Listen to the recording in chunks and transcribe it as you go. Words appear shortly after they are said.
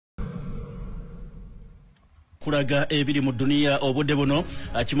kulaga ebiri mu dunia obudde buno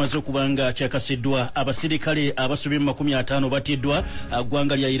kimaze okubanga kyakasiddwa abasirikale abasubi 50 batiddwa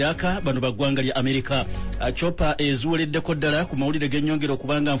ggwanga lya Iraq bano baggwanga lya Amerika. Chopa eziweleddeko ddala ku mawulire g'ennyongera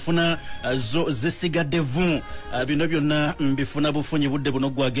okubanga nfuna zo zisigadde vvu bino byonna mbifuna bufunyi budde buno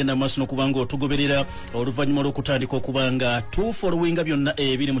gwagenda maaso n'okubanga otugoberera oluvannyuma lw'okutandika okubanga tufolowinga byonna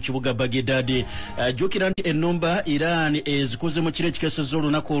ebiri mu kibuga Baghdad. Jjukira nti ennumba Iran ezikoze mu kiro ekikesezza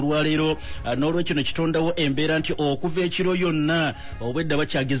olunaku olwaleero n'olwekyo ne kitondawo embeera nti okuva ekiro yonna obwedda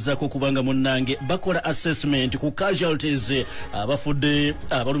bakyagezaako okubanga munnange bakola assessment ku casualties abafudde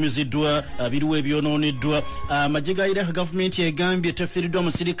abalumiziddwa biriwo ebyonooneddwa. Amagye ga Iraq gavumenti egambye tefiiriddwa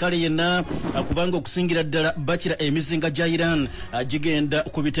musirikale yenna kubanga okusingira ddala bakira emizinga gya Iran gigenda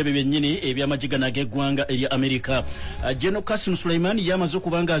ku bitebe byennyini eby'amagye gano ag'eggwanga erya Amerika. General Qasim Soleimani yamaze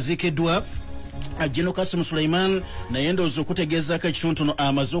okubanga aziikiddwa. General Qasim Soleiman naye ndowooza okutegeezaako ekituntuno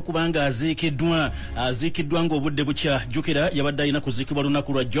amaze okubanga aziikiddwa ng'obudde bukya. Jjukira yabadde alina kuziikibwa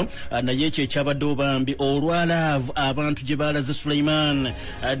lunaku lwajjo naye ekyo ekyabadde obambi olwalaavu abantu gye baalaze Soleiman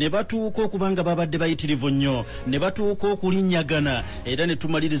ne batuuka okubanga babadde bayitirivu nnyo ne batuuka okulinnyagana era ne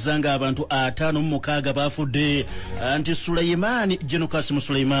tumaliriza nga abantu 56 baafudde nti Soleiman General Qasim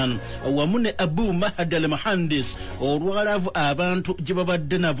Soleiman wamu ne Abu Mahdi al-Muhandis olwalaavu abantu gye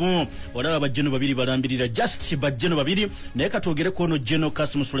babadde nabo olaba bajjeno babiri balambirira just bajjeno babiri naye katwogereko ono General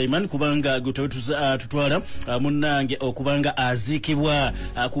Qasim Soleiman kubanga tutwala munnange okubanga aziikibwa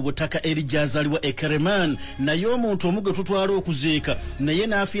ku butaka erigyazaliwa Kereman naye omuntu omugwe tutwala okuziika naye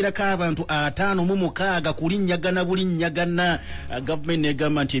n'afiirako abantu 56 kulinnyagana bulinnyagana. Gavumenti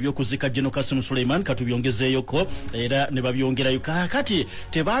negamba nti ebyokuziika General Qasim Soleiman katubyongezeyoko era ne babyongerayo kakati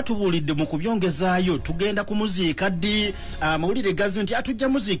tebaatubuulidde mu kubyongezaayo tugenda kumuziika ddi. Amawulire gazi nti atujja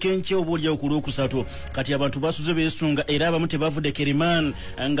muziika enkya obuulyawo ku Lwokusatu kati abantu basuze beesunga era abamu tebavudde Keriman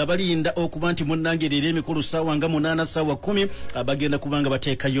nga balinda okuba nti munnange leero emikulu ssaawa nga 8 ssaawa 10 bagenda kubanga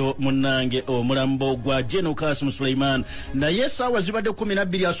bateekayo munnange omulambo gwa General Qasim Soleiman naye ssaawa zibadde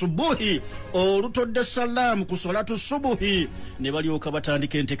 12 asubuhi olutodde salaamu ku salatu subuhi ne balyoka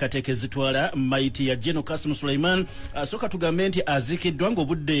batandika enteekateeka ezitwala maiti ya General Qasim Soleiman. Soka tugambe nti aziikiddwa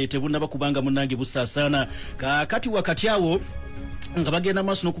ng'obudde tebunnaba kubanga munnange busaasaana kakati wakati awo nga bagenda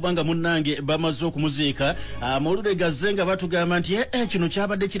maaso n'okubanga munnange bamaze okumuziika. Amawulire gazze nga batugamba nti kino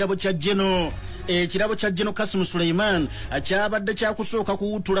kyabadde kirabo kya General ekirabo kya General Qasim Soleiman kyabadde kyakusooka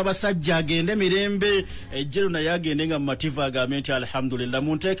kuwutula basajja agende mirembe. General naye agende nga mumativu agambe nti alhamdulillah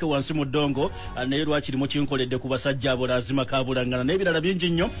munteeke wansi mu ddongo naye lwakirimu kinkoledde ku basajja abo lazima kabulangana n'ebirala bingi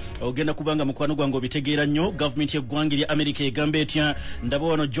nnyo ogenda kubanga mukwano gwange obitegeera nnyo. Gavumenti y'eggwanga erya Amerika egamba etya ndaba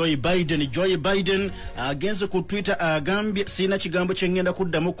wano Joe Biden agenze ku Twitter agambye sina kigambo kyengenda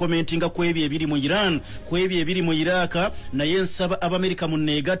kuddamu commentinga ku ebyo ebiri mu Iran ku ebyo ebiri mu Iraq naye nsaba Abamerika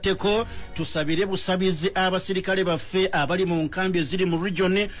munneegatteko tusabire busabizi abasirikale baffe abali mu nkambi eziri mu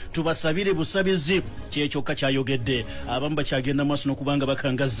region tubasabire busabizi kyekyokka kyayogedde. Abamu bakyagenda maaso n'okubanga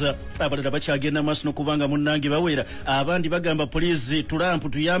bakangaza abalala bakyagenda maaso n'okubanga munnange bawera abandi bagamba poliisi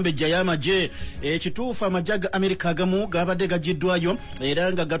Trump tuyambe jja y'amagye. Ekituufu amagye ga Amerika agamu gabadde gagiddwayo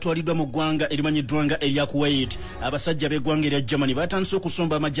era nga gatwaliddwa mu ggwanga erimanyiddwa nga erya Kuwait. Abasajja b'eggwanga erya Germany batandise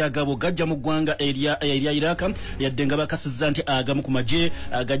okusomba amagye agabo gajja mu ggwanga erya Iraq yadde nga bakasizza nti agamu ku magye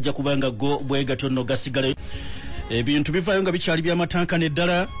agajja kubanga go bwegatyo nno gasigala. Ebintu bivaayo nga bikyali by'amatankane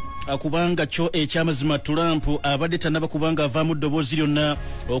ddala kubanga kyo ekyamazima Trump abadde tannaba kubanga avaamu ddoboozi lyonna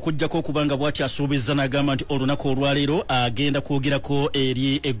okuggyako okubanga bw'ati asuubiza n'agamba nti olunaku olwaleero agenda kwogerako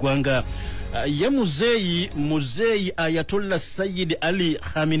eri eggwanga. Ye muzeeyi Ayatollah Sayyid Ali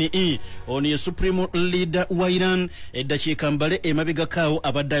Khamenei ono ye supreme leader wa Iran eddakiika mbale emabegakaawo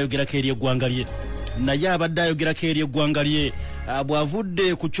abadde ayogerako eri eggwanga lye naye abadde ayogerako eri eggwanga lye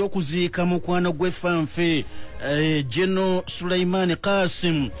bw'avudde ku ky'okuziika mukwano gw'effanfe General Soleiman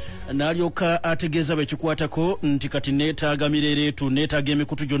Qasim n'alyoka ategeeza bekikwatako nti kati neetaaga mireereetu neetaaga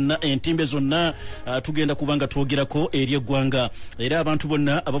emikutu gyonna entimbe zonna tugenda kubanga twogerako eri eggwanga era abantu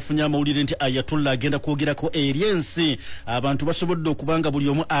bonna abafunye amawulire nti Ayatollah agenda kwogerako eri ensi abantu basobodde okubanga buli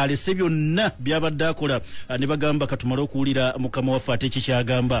omu alese byonna byabadde akola ne bagamba katumale okuwulira mukama waffe ate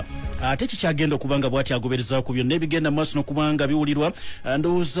kikyagamba ate kikyagenda okubanga bw'ati agoberezaaku ku byonna ebigenda maaso n'okubanga biwulirwa.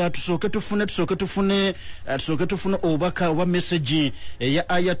 Ndowooza tusooke tufune obubaka oba message eya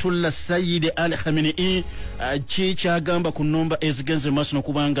Ayatollah Sayyid Ali Khamenei kyagamba ku nnumba ezigenze maaso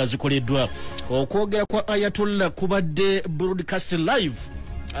n'okubanga zikoleddwa. Okwogera kwa Ayatollah kubadde broadcast live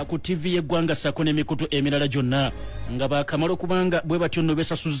ku TV y'eggwanga sako n'emikutu emirala gyonna nga bakamala okubanga bwe batyo nno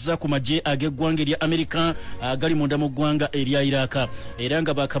besasuzza ku magye ag'eggwanga erya Amerika agali munda mu ggwanga erya Iraka era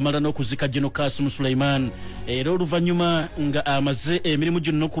nga bakamala n'okuzika General Qasim Suleiman era oluvannyuma nga amaze emirimu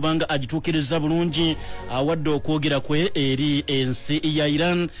gyonna okubanga agituukiriza bulungi awadde okwogera kwe eri ensi ya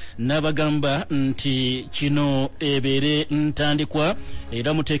Iran n'abagamba nti kino ebeere ntandikwa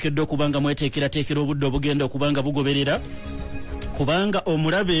era muteekeddwa okubanga mweteekerateekera obudde obugenda okubanga bugoberera kubanga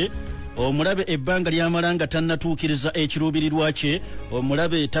omulabe ebbanga lyamalanga tannatuukiriza ekiruubirirwa kye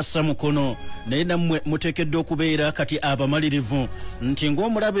omulabe tassa mukono naye nammwe muteekeddwa okubeera kati abamalirivu nti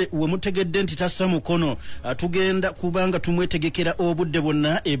ng'omulabe we mutegedde nti tassa mukono tugenda kubanga tumwetegekera obudde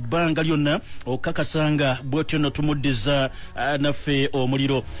bwonna ebbanga lyonna okukakasanga bwetyo nno tumuddiza naffe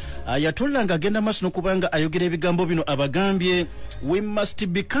omuliro Ayatollah ng'agenda maaso n'okubanga ayogera ebigambo bino abagambye we must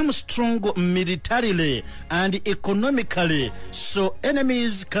become strong militarily and economically so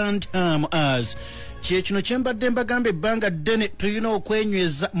enemies can't harm us. Kino kyembadde mbagamba ebbanga ddene tulina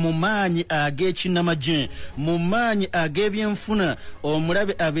okwenyweza mu maanyi ag'ekinnamagye mu maanyi ag'ebyenfuna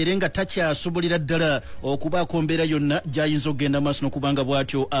omulabe abeere nga takyasobolera ddala okubaako mbeera yonna gy'ayinza okugenda maaso n'okubanga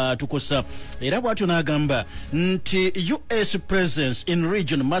bw'atyo atukosa era bw'atyo n'agamba nti US presence in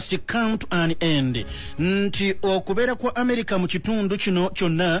region must come to an end nti okubeera kwa America mu kitundu kino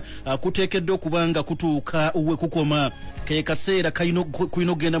kyonna kuteekeddwa okubanga kutuuka we kukoma ke kaseera kuyina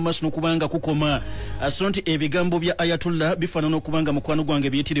okugenda maaso n'okubanga kukoma so nti ebigambo bya Ayatollah bifaanana okubanga mukwano gwange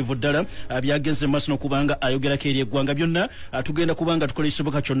biyitirivu ddala byagenze maaso n'okubanga ayogerako eri eggwanga byonna tugenda kubanga tukola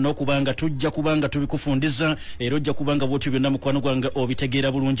ekisoboka kyonna okubanga tujja kubanga tubikufundiza era ojja kubanga bwotyo byonna mukwano gwange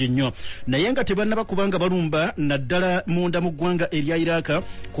obitegeera bulungi nnyo naye nga tebannaba kubanga balumba naddala munda mu ggwanga erya Iraka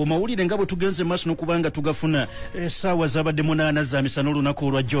ku mawulire nga bwe tugenze maaso n'okubanga tugafuna essaawa zabadde 8 za misana olunaku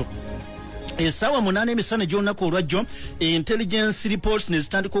olwajjo Esawa 8 emisana gy'olunaku olwajjo intelligence reports ne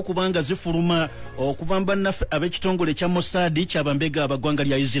zitandika okubanga zifuluma okuva mu bannaffe ab'ekitongole kya Mossad ky'abambega abagwanga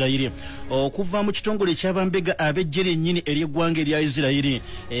lya Isirairi okuva mu kitongole ky'abambega ab'ejje lyennyini ery'eggwanga erya Isirairi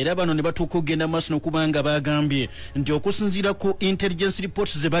era bano ne batuuka okugenda maaso n'okubanga bagambye nti okusinziira ku intelligence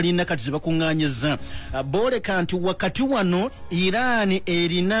reports ze balina kati ze bakuŋŋaanyizza booleka nti wakati wano Iran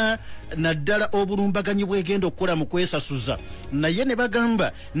erina naddala obulumbaganyi bwegenda okukola mu kwesasuza naye ne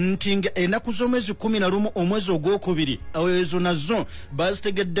bagamba nti ennaku z'omwezi 11 omwezi ogwokubiri ezo nazo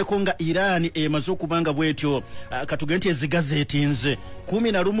bazitegeddeko nga Iran emaze okubanga bwetyo katugende nti ezigazeetinze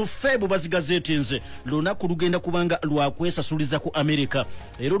 11 February bazigazeetinze lunaku lugenda kubanga lwakwesasuliza ku America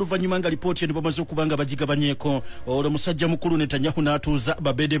era oluvannyuma nga lipooti eno bamaze okubanga bagigabanyeeko olwo musajja mukulu Netanyahu n'atuuza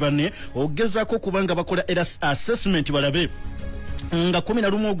babede banne ogezaako okubanga bakola era assessment balabe nga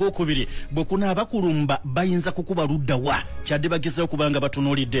 11 ogwokubiri bwe kunaaba kulumba bayinza kukuba ludda wa kyadde bagezaho kubanga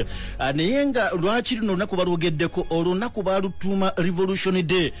batunuulidde naye nga lwaki luno olunaku balwogeddeko olunaku balutuuma Revolution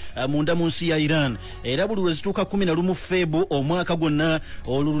Day munda mu nsi ya Iran era buli lwe zituuka 11 February omwaka gwonna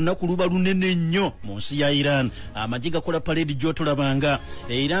olwo lunaku luba lunene nnyo mu nsi ya Iran amagye gakola parade gy'otulabanga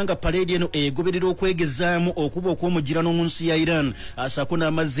era nga parade eno egoberera okwegezaamu okuba okw'omugirano mu nsi ya Iran asaako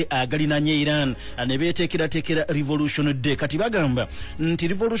n'amazzi agalinanye Iran ne beeteekerateekera Revolution Day kati bagamba nti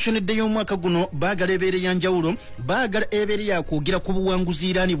Revolution Day y'omwaka guno baagala ebeere ya njawulo baagala ebeere yakwogera ku buwanguzi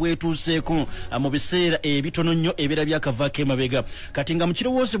Iran bwetuuseeko mu biseera ebitono nnyo ebeera byakavaako emabega kati nga mu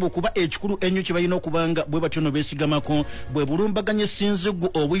kirowoozebwa okuba ekikulu ennyo kye balina okubanga bwe batyo no beesigamako bwe bulumbaganya essinziggu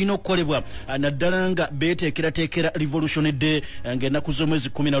obulina okukolebwa naddala nga beeteekerateekera Revolution Day ng'ennaku z'omwezi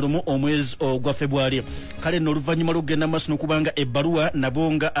 11 omwezi ogwa February kale nno oluvannyuma lw'okugenda maaso n'okubanga ebbaluwa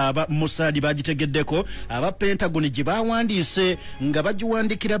nabo nga aba Mossad bagitegeddeko aba Pentagon gye baawandiise nga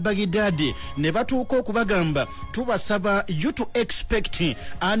bagiwandikira Baghdad ne batuuka okubagamba tubasaba you to expect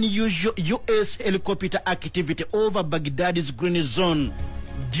unusual US helicopter activity over Baghdad's green zone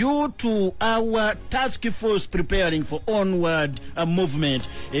due to our task force preparing for onward movement.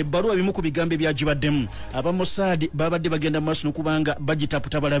 Ebbaluwa bimu ku bigambo ebyagibaddemu aba Mossad babadde bagenda maaso n'okubanga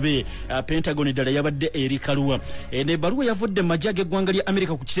bagitaputa balabe Pentagon ddala yabadde eri kaluwa eno ebbaluwa yavudde mu magye ag'eggwanga lya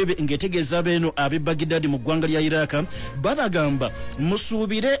America ku kitebe ng'etegeeza beeno ab'e Baghdad mu ggwanga lya Iraq babagamba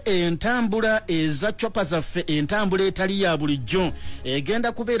musuubire entambula eza chopper zaffe entambula etali ya bulijjo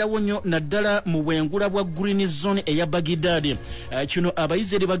egenda kubeerawo nnyo naddala mu bwengula bwa green zone eya Baghdad kino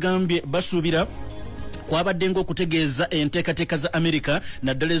abayizi bagambye basuubira kwabadde ng'okutegeeza enteekateeka za Amerika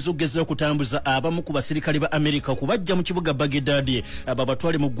naddala ez'okugezaho okutambuza abamu ku basirikale ba Amerika okubajja mu kibuga Baghdad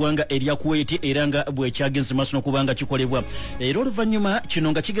babatwale mu ggwanga erya Kuwait era nga bwekyagenze maaso n'okubanga kikolebwa. Era oluvannyuma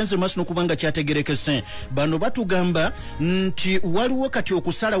kino nga kigenze maaso n'okubanga kyategerekese, bano batugamba nti waliwo kati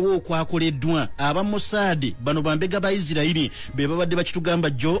okusalawo okwakoleddwa aba Mossad bano bambega ba Isirairi be babadde bakitugamba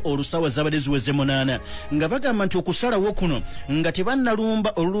jjo olusawa zabadde ziweze 8 nga bagamba nti okusalawo kuno nga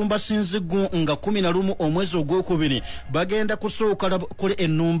tebannalumba olulumba sinzigu nga 11 omwezi ogwokubiri bagenda kusooka kole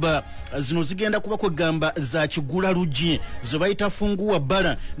ennumba zino zigenda kuba kwegamba za kigula lugi zo bayita funguwa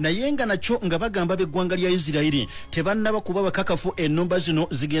bbala naye nga nakyo nga bagamba beggwanga lya Isirairi tebannaba kuba bakakafu ennumba zino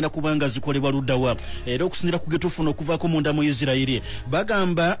zigenda kubanga zikolebwa luddawa. Era okusinziira ku getufuna okuvaako munda mu Isirairi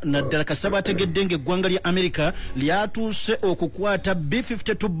bagamba naddala kasaba ategedde ng'eggwanga lya Amerika lyatuuse okukwata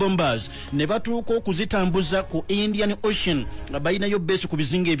B-52 bombers ne batuuka okuzitambuza ku Indian Ocean bayinayo beesi ku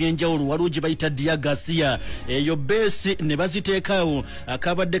bizinga ebyenjawulo waliwo gye bayita Dia Garcia. Eyo beesi ne baziteekaawo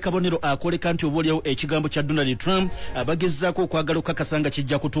akabadde kabonero akoleka nti obaolyawo ekigambo kya Donald Trump abagezaako okwagala okukakasa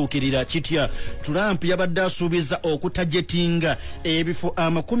kijja kutuukirira kitya. Trump yabadde asuubiza okutajetinga ebifo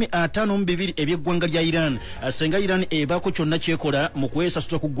 52 eby'eggwanga lya Iran asenga Iran ebaako kyonna kyekola mu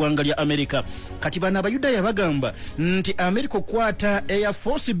kwesasula ku ggwanga lya Amerika. Kati bano Abayudaaya bagamba nti Amerika okwata Air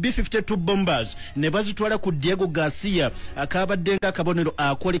Force B-52 bombers ne bazitwala ku Diego Garcia akabadde ng'akabonero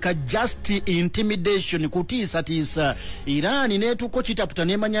akoleka just intimidation kutiisatiisa. Iran neetuuko kitaputa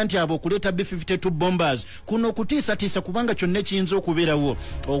neemanya nti abo okuleeta B-52 bombers kuno kutiisatiisa kubanga kyonna kiyinza okubeerawo.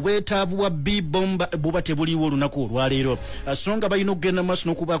 Obwetaavu bwa B-bomba buba tebuliiwo olunaku olwaleero so nga balina okugenda maaso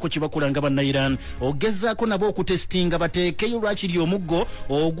n'okubaako kye bakola nga banna Iran ogezaako nabo okutesitinga bateekeyo lwakiri omuggo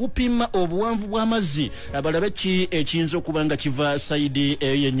ogupima obuwanvu bw'amazzi balabe ki ekiyinza okuba nga kiva sayidi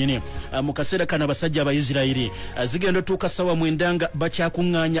eyo yennyini. Mu kaseera kano abasajja aba Isirairi zigenda otuuka ssaawa 9 nga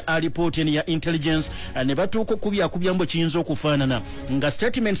bakyakuŋŋaanya alipooti eno ya intelligence ne batuuka okubyakubyamu ekiyinza okufaanana nga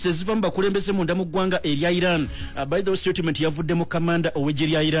statements eziva mu bakulembeze munda mu ggwanga erya Iran. By the statement yavudde mu kamanda ow'eggye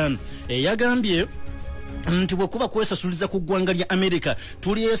lya Iran eyagambye nti bwekuba kwesasuliza ku ggwanga lya Amerika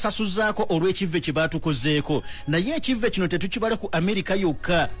tulyesasuzaako olw'ekivve kye baatukozeeko naye ekivve kino tetukibala ku Amerika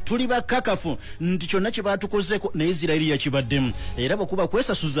yokka tuli bakakafu nti kyonna kye baatukozeeko ne Isirairi yakibaddemu era bwekuba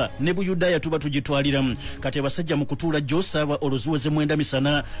kwesasuza ne Buyudaaya tuba tugitwaliramu. Kati abasajja mu kutuula gy'osaba oluziweze 9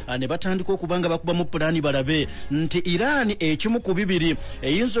 misana ne batandika okubanga bakubamu pulaani balabe nti Iran ekimu ku bibiri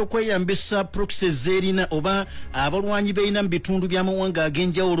eyinza okweyambisa proxies zerina oba abalwanyi beerina mu bitundu by'amawanga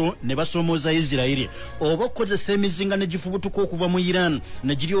ag'enjawulo ne basoomooza Isirairi oba okukozesa emizinga ne gifubutuka okuva mu Iran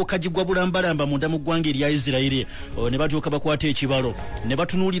ne giryoka gigwa bulambalamba munda mu ggwanga erya Isirairi ne batyoka bakwata ekibalo ne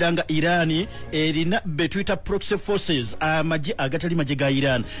batunuulira nga Iran erina betuyita proxy forces amagye agatali magye ga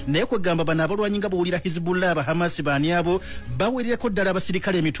Iran naye kwegamba bano abalwanyi nga bawulira Hizbullah aba Hamas baani abo bawerereko ddala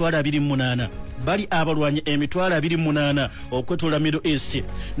abasirikale 28 bali abalwanyi 28 okwetoola Middle East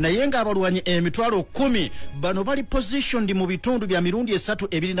naye nga abalwanyi 10,000 bano bali positioned mu bitundu bya mirundi 3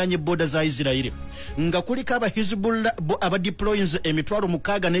 ebirinanye border za Isirairi nga kuliko aba Hizbullah bo aba deployings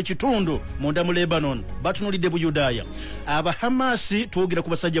 60 n'ekitundu munda mu Lebanon batunulidde Buyudaaya. Aba Hamas twogera ku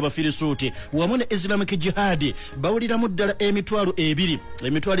basajja bafirisuuti wamu ne Islamic Jihad bawuliramu ddala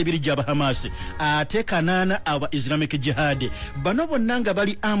 2,000 gy'aba Hamas ate 8 aba Islamic Jihad bano bonna nga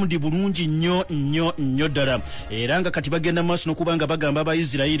bali armed bulungi nnyo ddala era nga kati bagenda maaso n'okubanga bagamba aba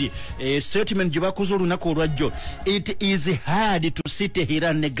Isirairi statement gye bakoze olunaku olwajjo it is hard to see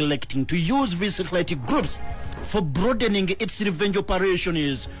Tehran neglecting to use these groups for broadening its revenge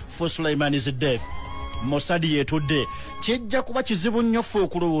operations for Soleimani's death. Mossad yetudde kijja kuba kizibu nnyo ffe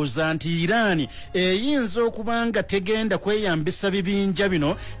okulowooza nti Iran eyinza okubanga tegenda kweyambisa bibinja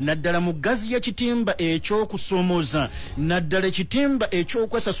bino naddala mu ggazi y'ekitimba ekyokusoomooza naddala ekitimba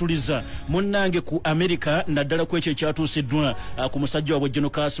ekyokwesasuliza munnange ku Amerika naddala ku ekyo ekyatuusiddwa ku musajja wabwe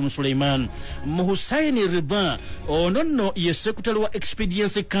General Qasim Suleiman. Mu Hussein Ridha ono nno ye Secretary wa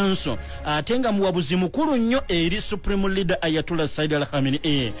Expediency Council ate nga muwabuzi mukulu nnyo eri Supreme Leader Ayatollah Said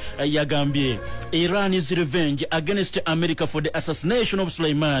al-Khamenei yagambye Iran's revenge against America for the assassination of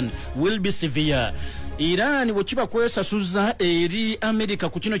Suleiman will be severe. Iran bwekiba kwesasuza eri America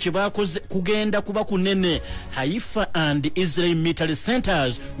ku kino kye bakoze kugenda kuba kunene. Haifa and Israel military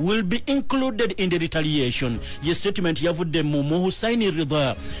centers will be included in the retaliation. Ye statement yavudde mu Hussein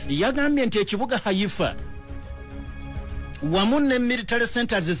Ridha yagambye nti ekibuga Haifa wamu ne military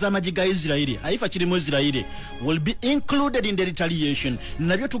centers ez'amagye ga Isirairi Haifa kirimu Isirairi will be included in the retaliation.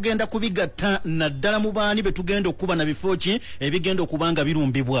 Nabyo tugenda kubigatta naddala mu baani be tugenda okuba na bifo ki ebigenda okubanga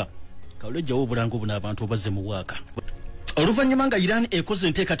birumbibwa. Kawulejjawo obulango buno abantu obaze mu bwaka. Oluvannyuma nga Iran ekoze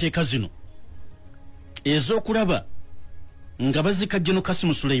enteekateeka zino ez'okulaba nga bazika General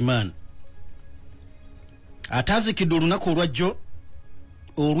Qasim Suleiman atazikidde olunaku olwajjo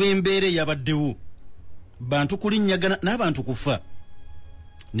olw'embeera yabaddewo bantu kulinnyagana n'abantu kufa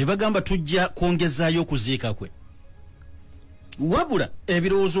ne bagamba tujja kwongezaayo okuziika kwe wabula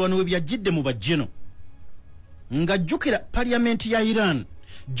ebirowoozo wano we byajjidde mu bajjeno ng'ajjukira paliyamenti ya Iran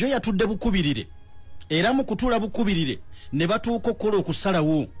gyo yatudde bukubirire era mu kutuula bukubirire ne batuuka okukola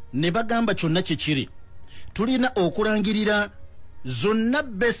okusalawo ne bagamba kyonna kikiri tulina okulangirira zonna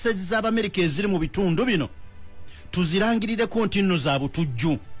bese z'Abamerika eziri mu bitundu bino tuzirangirireko nti nno za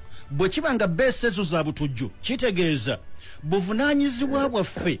butujju bwe kiba nga bese ezo za butujju kitegeeza buvunaanyizibwa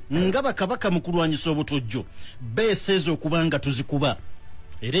bwaffe nga bakabaka mu kulwanyisa obutujju bese ezo okubanga tuzikuba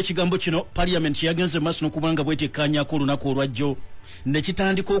era ekigambo kino parliament yagenze maaso n'okubanga bwetekkaanyaako olunaku olwajjo ne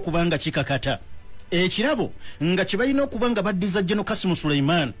kitandika okubanga kikakata ekirabo nga kibalina okubanga baddiza General Kassim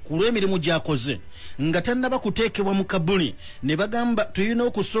Suleiman ku lw'emirimu gy'akoze nga tannaba kuteekebwa mu Kabuli ne bagamba tulina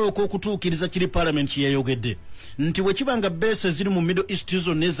okusooka okutuukiriza kiri parliament yeyogedde nti bwe kibanga bese ziri mu Middle East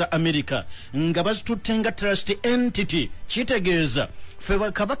zonna eza America nga bazitutte nga trust entity kitegeeza ffe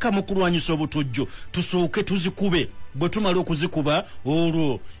bakabaka mu kulwanyisa obutujju tusooke tuzikube bwe tumala okuzikuba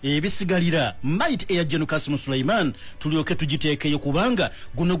olwo ebisigalira might eya General Kassim Suleiman tulyoke tugiteekeyo kubanga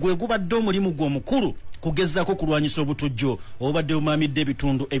guno gwe gubadde omulimu gw'omukulu kugezaako kulwanyisa obutujju obadde bumaamidde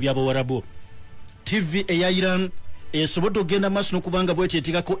ebitundu eby'Abawarabu. TV eya Iran esobodde okugenda maaso n'okubanga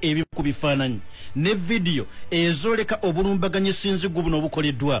bweteetikako ebimu ku bifaananyi ne vidiyo ezooleka obulumbaganyi sinzigu buno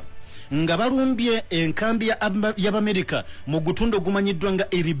obukoleddwa nga balumbye enkambi y'Abamerika mu gutundu ogumanyiddwa nga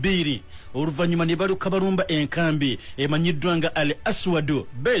Eribiri oluvannyuma ne balyoka balumba enkambi emanyiddwa nga Al Aswad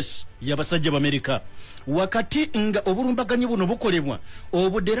base y'abasajja b'Amerika wakati nga obulumbaganyi buno bukolebwa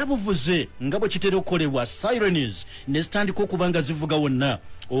obudde era buvuze nga bwe kitera okukolebwa sirens ne zitandika okubanga zivuga wonna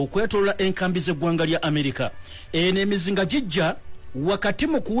okwetolola enkambi z'eggwanga lya Amerika eno emizinga gijja wakati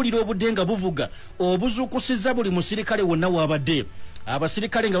mu kuwulira obudde nga buvuga obuzuukusiza buli musirikale wonna wabadde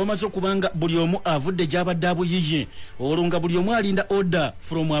abasirikale nga bamaze okubanga buli omu avudde gy'abadde abuyiye olwo nga buli omu alinda order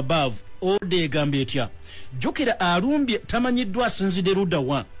from above order egamba etya jjukira alumbye tamanyiddwa asinzidde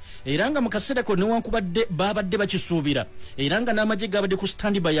luddawa era nga mu kaseera ko newankubadde babadde bakisuubira era nga n'amagye gabadde ku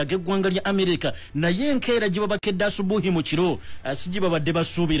standby ag'eggwanga lya Amerika naye enkeera gye babakedde asubuhi mu kiro si gye babadde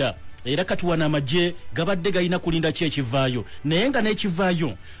basuubira era kati wana amagye gabadde galina kulinda ki ekivaayo naye nga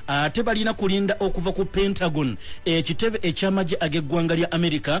n'ekivaayo ate balina kulinda okuva ku Pentagon ekitebe eky'amagye ag'eggwanga lya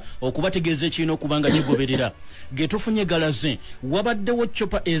Amerika okubategeeza ekirina okubanga kigoberera getufunye galaze wabaddewo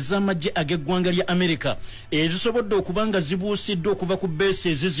chopa ez'amagye ag'eggwanga lya Amerika ezisobodde okubanga zibuusiddwa okuva ku base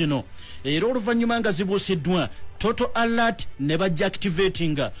ezizino era oluvannyuma nga zibuusiddwa total alert ne bajja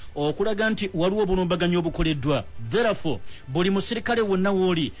activatinga okulaga nti waliwo obulumbaganyi obukoleddwa therefore buli musirikale wonna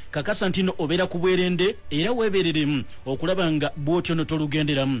wooli kakasa ntino obeera ku bwerende era weebereremu okulaba nga bw'otyo no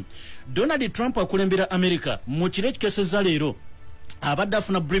tolugenderamu. Donald Trump akulembera Amerika mu kiro ekikeseza leero abadde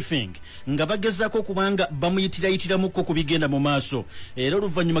afuna briefing nga bagezaako okubanga bamuyitirayitirako ku bigenda mu maaso era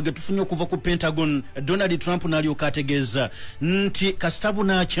oluvannyuma ge tufunye okuva ku Pentagon Donald Trump n'alyoka ategeeza nti kasita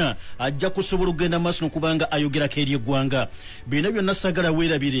bunaakya ajja kusobola okugenda mu maaso n'okubanga ayogerako eri eggwanga bino byonna saagala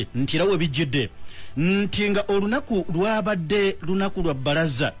weerabire nti era we bijjidde nti nga olunaku lwabadde lunaku lwa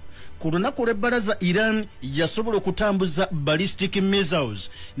bbalaza ku lunaku lw'ebbalaza Iran yasobola okutambuza ballistic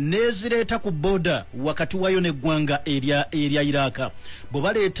missiles nezireeta ku border wakati wayo n'eggwanga erya Iraq bwe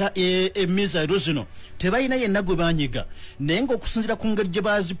baleeta missile zino tebalina yenna gwe banyiga naye ng'okusinziira ku ngeri gye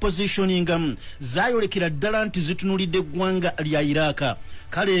bazipositioningamu zaayolekera ddala nti zitunulidde eggwanga lya Iraq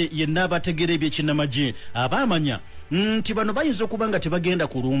kale yenna abategeera ebyekinnamagye abaamanya nti bano bayinza okuba nga tebagenda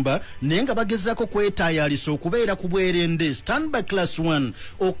kulumba naye nga bagezaako kwetaayalisa okubeera ku bwerende standby class 1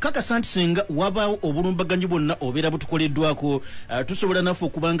 okukakasa nti singa wabaawo obulumbaganyi bwonna obeera butukoleddwako tusobola naffe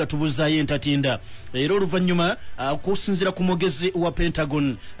okuba nga tubuzaayo entatinda era oluvannyuma okusinziira ku mwogezi wa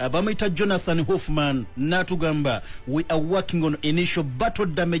Pentagon bamuyita Jonathan Hoffman n'atugamba we are working on initial battle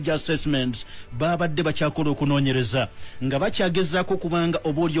damage assessments babadde bakyakola okunoonyereza nga bakyagezaako okubanga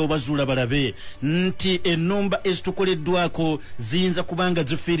obaolyawo bazuula balabe nti ennumba ezitukoleddwako ziyinza kubanga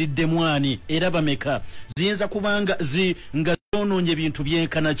zifiiridde mwani era bameka ziyinza kubanga nga zonoonye ebintu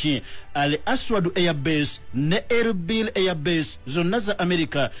byenkana ki Al Aswad Air Base ne Erbil Air Base zonna za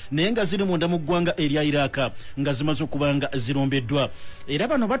Amerika naye nga ziri munda mu ggwanga erya Iraq nga zimaze okubanga zirombeddwa era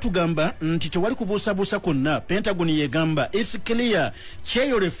bano batugamba nti tewali kubuusabuusa kwonna Pentagon yegamba it's clear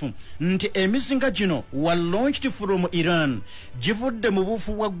kyeyolefu nti emizinga gino wa launched from Iran givudde mu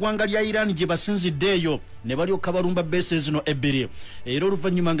buufu bwa ggwanga lya Iran gye basinziddeeyo ne balyoka balumba base zino ebbiri era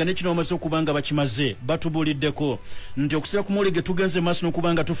oluvannyuma nga nekino bamaze okubanga bakimaze batubuuliddeko nti okusinziira ku muwulize tugenze maaso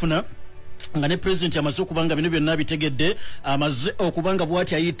n'okubanga tufuna nga ne president amaze okubanga bino byonna bitegedde amaze okubanga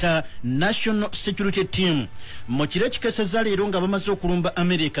bwati ayita National Security Team mu kiro ekikeseza leero nga bamaze okulumba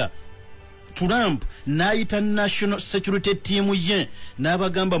America. Trump naayita National Security Team ye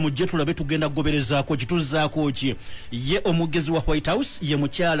n'abagamba mujje tulabe tugenda kugoberezaako kituzaako ki ye omugezi wa White House ye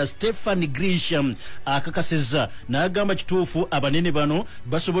mukyala Stephanie Grisham akakaseza n'agamba kituufu abanene bano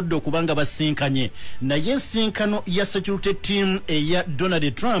basobodde okubanga basinkanye naye ensinkano ya Security Team eya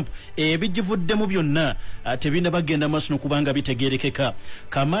Donald Trump ebigivuddemu byonna tebinda bagenda maaso n'okubanga bitegeerekeka.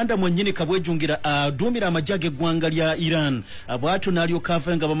 Kamanda mwennyini kabwejungira aduumira amajja g'eggwanga lya Iran bw'atyo n'alyoka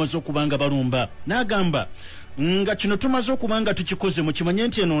ava nga bamaze okubanga balumba n'agamba nga kino tumaze okubanga tukikoze mu kimanye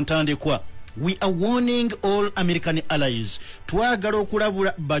nti eno ntandikwa. We are warning all American allies. Twagala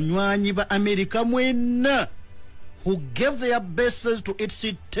okulabula banywanyi ba America mwenna who gave their bases to its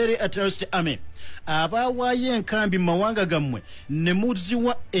terrorist army. Abawaayo enkambi mawanga gammwe ne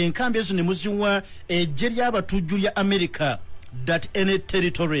muziwa enkambi ezo ne muziwa ejje ly'abatujju lya America. That any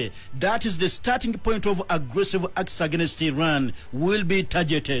territory that is the starting point of aggressive acts against Iran will be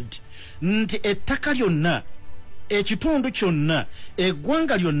targeted. Nti ettaka lyonna, ekitundu kyonna,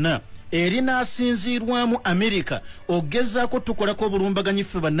 eggwanga lyonna erinaasinziirwamu America ogezaako tukolako obulumbaganyi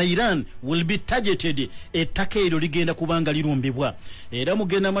ffe banna Iran will be targeted. Ettaka eryo ligenda kubanga lirumbibwa. Era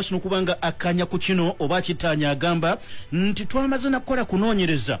mugenda maaso n'okubanga akanya ku kino oba kitaanya agamba nti twamaze nakukola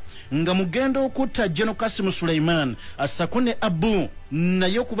kunoonyereza nga mugenda okutta General Qasim Suleiman asako ne Abu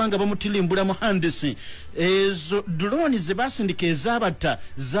naye okubanga bamutilimbula muhandisi ezo drone ze basindika ezabatta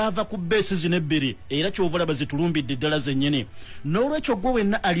zaava ku base zino ebbiri era kyovulaba zitulumbidde ddala zennyini. N'olwekyo gwe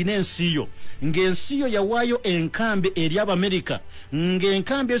wenna alina ensiyo ng'ensiyo yawaayo enkambi eri Abamerika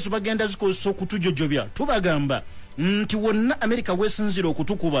ng'enkambi ezo bagenda zikozesa okutujojobya tubagamba nti wonna America wesinzira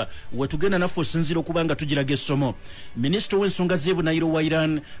okutukuba wetugenda naffe osinzira okubanga tugiraga essomo. Minisita w'ensonga z'ebunayiro wa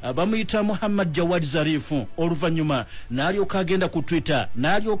Iran bamuyita Muhammad Jawad Zarif oluvannyuma n'alyoka agenda ku Twitter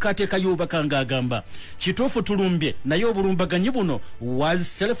n'alyoka ateekayo obubaka ng'agamba kituufu tulumbye naye obulumbaganyi buno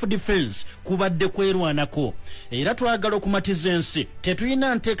was self defense kubadde kwerwanako era twagala okumatiza ensi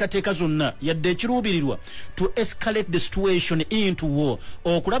tetulina nteekateeka zonna yadde ekiruubirirwa to escalate the situation into war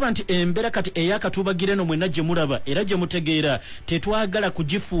okulaba nti embeera kati eyakatubagire no mwenna gye mulaba era gye mutegeera tetwagala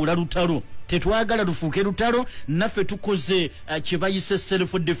kugifuula lutalo tetwagala lufuuke lutalo naffe tukoze kye bayise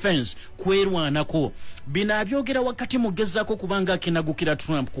self defense kwerwanako. Bino abyogera wakati mugezaako kubanga akinagukira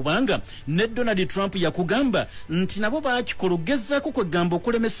Trump kubanga ne Donald Trump yakugamba nti nabo baakikola ogezaako kwegamba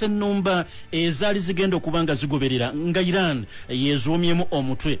okulemesa ennumba ezaali zigenda okubanga zigoberera nga Iran yeezoomyemu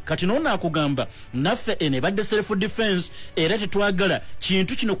omutwe kati noona akugamba naffe ene badde self defense era tetwagala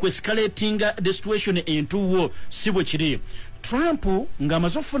kintu kino kwescalatinga the situation into war si bwe kiri. Trump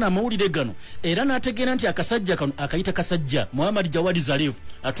ng'amaze okufuna amawulire gano era n'ategeera nti akasajja kano akayita kasajja Muhammad Jawad Zarif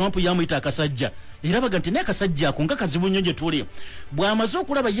Trump yamuyita akasajja era baga nti naye akasajja ako nga kazibu nnyo gye tuli bw'amaze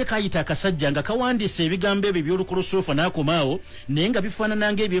okulaba ye kayita akasajja nga kawandiisa ebigambo ebyo by'olukolosofa n'akomaawo naye nga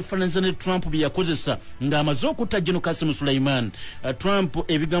bifaanana ng'ebyefaananiza ne Trump bye yakozesa ng'amaze okutta General Qasim Suleiman. Trump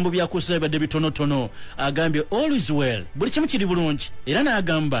ebigambo byakozesa bibadde bitonotono agambye all is well buli kimu kiri bulungi era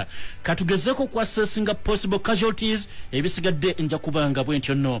n'agamba katugezeeko okuassessinga possible casualties ebisigadde nja kubanga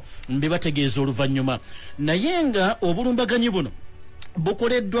bwentyo nno mbibategeeza oluvannyuma naye nga obulumbaganyi buno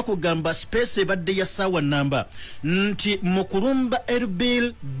bukoleddwa kugamba space ebadde ya ssaawa nnamba nti mu kulumba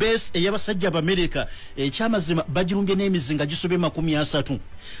Erbil base ey'abasajja Abamerika ekyamazima bagirumbye n'emizinga gisobye 30.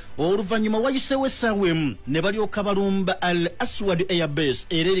 Oluvannyuma wayiseewo essaawa emu ne balyoka balumba Al Aswad Air Base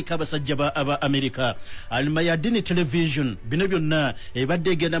era eriko abasajja aba Amerika. Al Mayadin Television bino byonna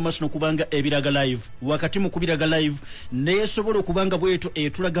ebadde egenda maaso n'okubanga ebiraga live wakati mu kubiraga live neesobola okubanga bweto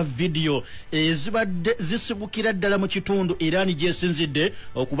etulaga video ezibadde zisibukira ddala mu kitundu Iran gyesinzidde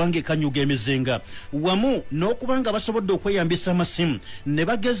okubanga ekanyuga emizinga wamu n'okubanga basobodde okweyambisa amasimu ne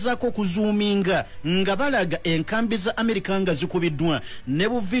bagezaako okuzuuminga nga balaga enkambi za Amerika nga zikubiddwa ne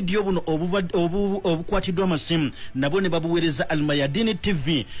bu video buno obukwatiddwa amasimu nabo ne babuweereza Al Mayadin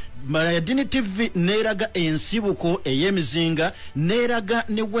TV. Mayadin TV neeraga ensibuko ey'emizinga neeraga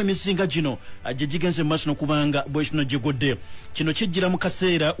newa emizinga gino gye gigenze maaso n'okubanga bwe kino gigodde. Kino kijjira mu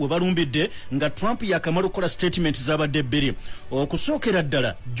kaseera we balumbidde nga Trump yakamala okukola statement z'abadde bbiri. Okusookera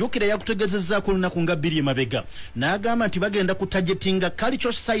ddala jjukira yakutegeezezzaako olunaku nga bbiri emabega n'agamba nti bagenda kutagetinga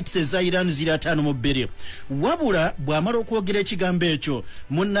cultural sites eza Iran 52 wabula bw'amala okwogera ekigambo ekyo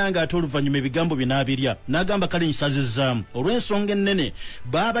munnanga ate oluvannyuma ebigambo binaabirya n'agamba kale nsazizzaamu olw'ensonga ennene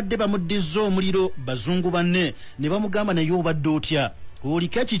baabadde bamuddiza omuliro bazungu banne ne bamugamba naye obadde otya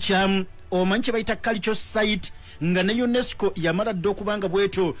oliko ekikyamu omanyi kye bayita cultural site nga ne UNESCO yamala dde okubanga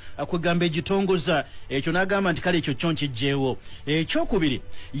bwetyo kwegamba egitongoza ekyo n'agamba nti kale ekyo kyo nkijjeewo. Ekyokubiri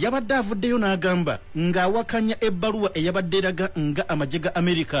yabadde avuddeyo n'agamba ng'awakanya ebbaluwa eyabadde eraga nga amagye ga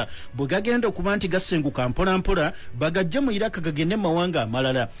Amerika bwe gagenda okuba nti gasenguka mpolampola bagajje mu Iraq gagende mu mawanga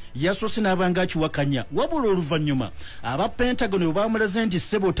amalala. Yasoose n'abanga akiwakanya wabula oluvannyuma aba Pentagon bwe bamulaze nti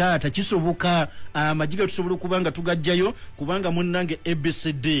ssebo taata kisoboka amagye gatusobola okuba nga tugajjayo kubanga munnange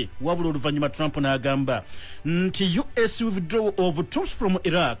ABCD. Wabula oluvannyuma Trump n'agamba nti US withdrawal of troops from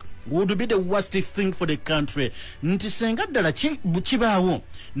Iraq would be the worst thing for the country. Nti senga ddala kibaawo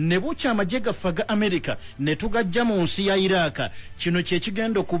ne bukya amagye gaffe ga Amerika ne tugajja mu nsi ya Iraq kino kye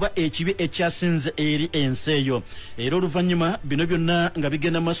kigenda okuba ekibi ekyasinze eri ensi eyo. Era oluvannyuma bino byonna nga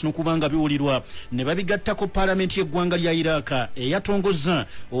bigenda maaso n'okuba nga biwulirwa ne babigattako paalamenti y'eggwanga lya Iraq eyatongozza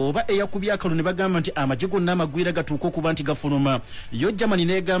oba eyakubya akalulu ne bagamba nti amagye gonna amagwira gatuuka okuba nti gafuluma. Yo Germany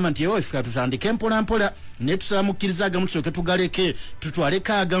n'egamba nti eyo ffe tutandike mpolampola ne tusamukkiriza agamu tusooke tugaleke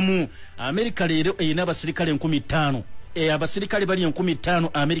tutwaleko agamu. Amerika leero eyina abasirikale 50,000. Abasirikale bali 50,000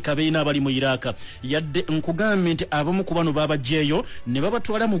 Amerika beeyina abali mu Iraq. Yadde nkugambye nti abamu ku bano babajeeyo ne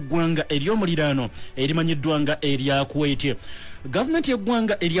babatwala mu ggwanga ery'omuliraano erimanyiddwa nga erya Kuwait. Gavumenti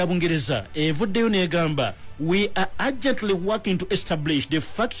y'eggwanga erya Bungereza evuddeyo n'egamba we are urgently working to establish the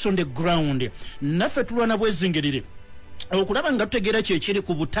facts on the ground. Naffe tulwana bwezingerere okulaba nga tutegeera kyekiri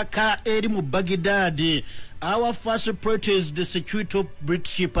ku butaka eri mu Baghdad. Our first priority is the security of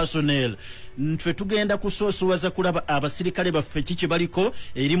British personnel. Nfe tugenda kusoosowaza kulaba abasirikale baffe kiki baliko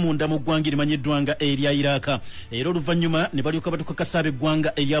eri munda mu ggwanga erimanyiddwa nga erya Iraq. Era oluvannyuma ne balyoka batukakasa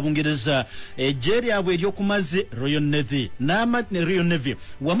ab'eggwanga erya Bungereza ejje lyabwe ery'okumaze Royal Navy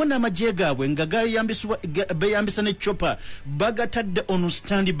wamu n'amagye gaabwe nga beeyambisa ne chopper bagatadde on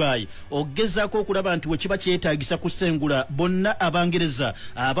standby ogezaako okulaba nti wekiba kyetaagisa kusengula bonna Abangereza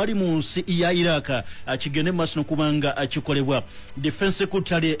abali mu nsi ya Iraq kigende maaso n'okubanga kikolebwa. Defense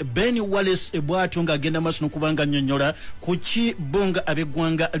Secretary Ben Wallace bw'atyo ng'agenda maaso n'okubanga annyonnyola ku kibonga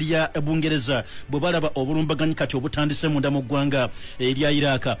ab'eggwanga lya Bungereza bwe balaba obulumbaganyi kati obutandise munda mu ggwanga erya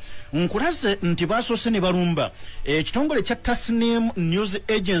Iraq. Nkulaze nti baasoose ne balumba ekitongole kya Tasnim News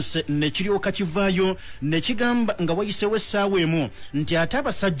Agency ne kiryoka kivaayo ne kigamba nga wayiseewo essaawa emu nti ate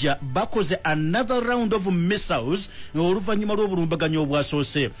abasajja bakoze another round of missiles oluvannyuma lw'obulumbaganyi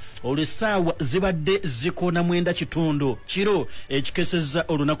obwasoose. Olw'essaawa zibadde zikoona 9 kiro ekikesezza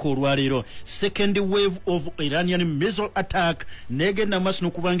olunaku olwaleero. Second wave of Iranian missile attack negenda maaso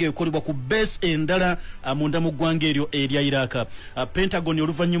n'okubanga ekolebwa ku base endala munda mu ggwanga eryo erya Iraq. Pentagon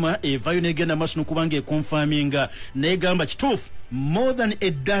oluvannyuma evaayo negenda maaso n'okubanga ekonfaminga negamba kituufu more than a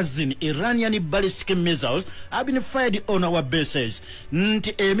dozen Iranian ballistic missiles have been fired on our bases.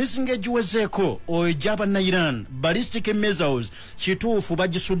 Nti emizinga egiwezeeko ejaba na Iran ballistic missiles kituufu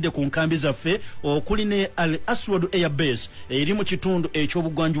bagisudde ku nkambi zaffe okuli ne Al Aswad Air Base eri mu kitundu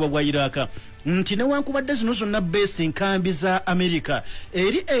eky'obugwanjuba bwa Iraq. Nti newankubadde zino zonna base nkambi za Amerika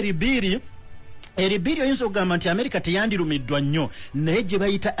eri Eribiri oyinza okugamba nti Amerika teyandirumiddwa nnyo naye gye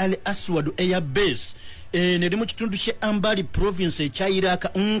bayita Al Aswad Air Base neri mu kitundu kye Ambali province ekya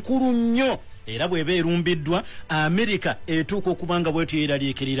Iraq nkulu nnyo era bw'eba erumbiddwa Amerika etuuka okubanga bwetyo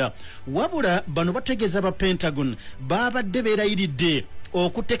yeraliikirira. Wabula bano bategeeza ba Pentagon babadde beerayiridde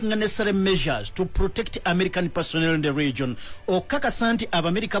okutekinga necessary measures to protect American personnel in the region. Okakasa nti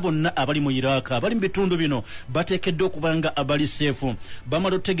Abamerika bonna abali mu Iraq abali mu bitundu bino bateekeddwa okubanga abali seefu.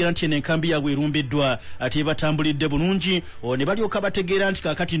 Bamala okutegeera nti enkambi yaabwe erumbiddwa ate batambulidde bulungi ne balyoka bategeera nti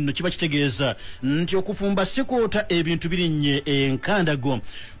kaakati nno kiba kitegeeza nti okufumba sikoota ebintu birinnye enkandago.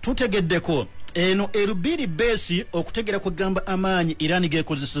 Tutegeddeko eno Erubiri base okutegera kwegamba amaanyi Iran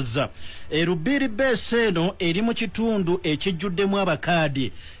gekozesezza. Erubiri base eno eri mu kitundu ekijjuddemu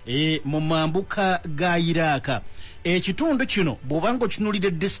abakaadi mu mambuka ga Iraq. Ekitundu kino bw'obanga okinulira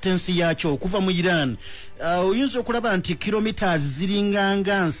distance yakyo okuva mu Iran oyinza okulaba nti kilometers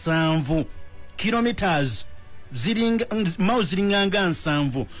ziringanga 7 kilometers ziringanga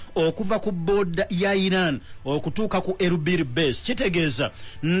 7 okuva ku border ya Iran okutuuka ku Erbil base. Kitegeeza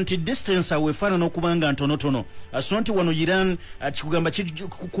nti distance aweefaanana okubanga ntonotono so nti wano Iran kikugamba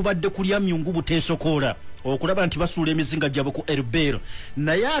kubadde kulya myungu buteesokoola okulaba nti basuula emizinga gyabwe ku Erbil.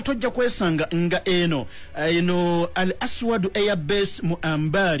 Naye atojja kwesanga nga eno Al Aswad Air Base mu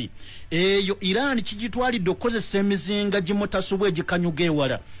Ambali eyo Iran kigitwalidde okukozesa emizinga gimotasobwa egikanyuga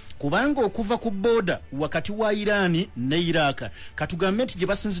ewala kubanga okuva ku border wakati wa Iran ne Iraq katugambe nti gye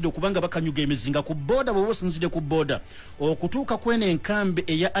basinzidde okubanga bakanyuga emizinga ku border bwe basinzidde ku border okutuuka kwene enkambi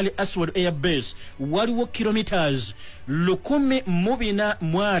eya Al Aswad Air Base waliwo kilometers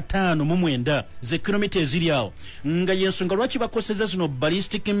 1,459 ze kilometers ziri awo nga yensonga lwaki bakoseza zino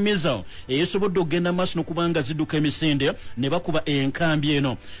ballistic missile eyesobodde okugenda maaso n'okubanga zidduka emisinde ne bakuba enkambi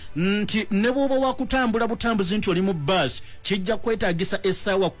eno nti ne bw'oba wakutambula butambuzi nti oli mu bus kijja kwetaagisa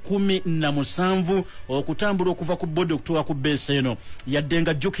essaawa 17 okutambula okuva ku border okutuuka ku base eno yadde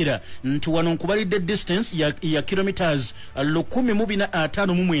nga jjukira nti wano nkubalidde distance ya kilometers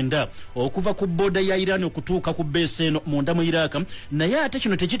 1,459 okuva ku border ya Iran okutuuka ku base eno munda mu Iraq naye ate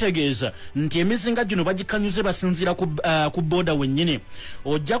kino tekitegeeza nti emizinga gino bagikanyuze basinzira ku border wennyini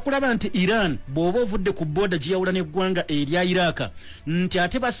ojja kulaba nti Iran bw'oba ovudde ku border giyawula n'eggwanga erya Iraq nti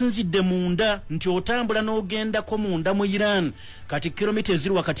ate basinzidde munda nti otambula n'ogendako munda mu Iran kati kilomita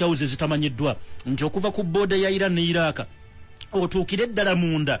eziri wakati awo ze zitamanyiddwa nti okuva ku border ya Iran ne Iraq otuukire ddala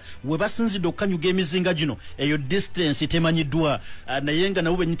munda we basinzidde okukanyuga emizinga gino eyo distance temanyiddwa naye nga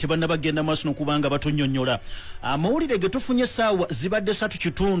nabo benyi tebannabagenda maaso n'okubanga batonnyonnyola amawulire ge tufunye essaawa zibadde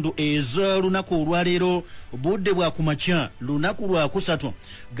 3 ez'olunaku olwaleero budde bwa kumakya lunaku lwa 3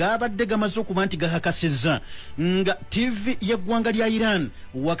 gaabadde gamaze okuba nti gahakasizza nga TV y'eggwanga lya Iran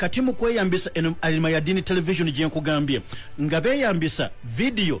wakati mu kweyambisa Al-Mayadeen television gye nkugambye nga beeyambisa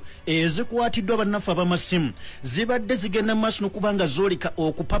vidiyo ezikwatiddwa bannaffe ab'amasimu zibadde zigenda maaso n'okubanga zooleka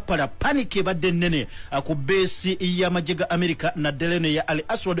okupapala panic ebadde nnene ku beesi y'amagye ga America naddala eno ya Al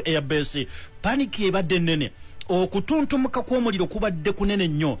Aswad Air Base panic ebadde nnene okutuntumuka kw'omuliro kubadde kunene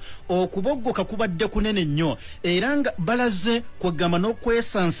nnyo okuboggoka kubadde kunene nnyo era nga balaze kwegamba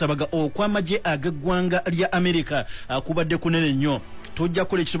n'okwesansabaga okw'amagye ag'eggwanga lya America kubadde kunene nnyo tujja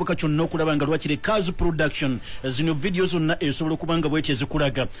kukola ekisoboka kyonna okulaba nga lwakiri Kaz Production zino video zonna esobola okubanga bwetyo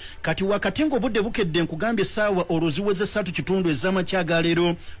ezikulaga kati wakati ng'obudde bukedde nkugambye essaawa olwoziweze 3 ez'amakya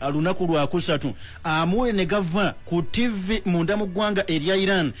galeero lunaku lwa 3 amuwe ne gava ku TV munda mu ggwanga erya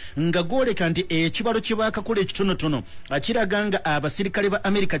Iran nga gooleka nti ekibalo kye baakakola ekitonotono kiraga nga abasirikale ba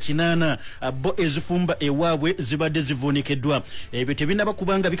America 8 bo ezifumba ewaabwe zibadde zivuunikiddwa ebyo tebinaba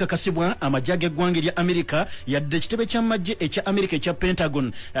kubanga bikakasibwa amagye ag'eggwanga erya America yadde ekitebe ky'amagye ekya America ekya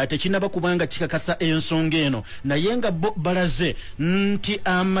Pentagon tekinaba kubanga kikakasa ensonga eno naye nga bo balaze nti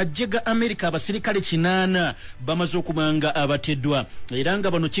amagye ga America abasirikale 8 bamaze okubanga abateddwa era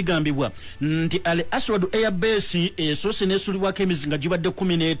nga bano kigambibwa nti Al Aswad Air Base esoose neesulibwako emizinga gibadde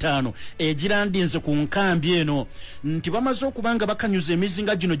 15 egirandinze ku nkambi eno nti bamaze okubanga bakanyuza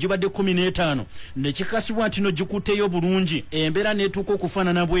emizinga gino gibadde 15 nekikasibwa nti no gikuteyo bulungi embeera neetuuka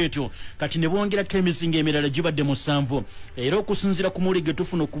okufaanana bwetyo kati ne bongerako emizinga emirala gibadde 7 era okusinzira ku muligo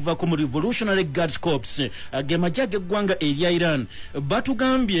tufuna okuvaako mu Revolutionary Guards Corps ge magye ag'eggwanga erya Iran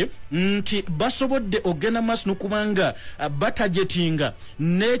batugambye nti basobodde ogenda maaso n'okubanga batajetinga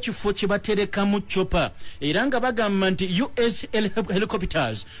n'ekifo kye baterekamu chopa era nga bagamba nti US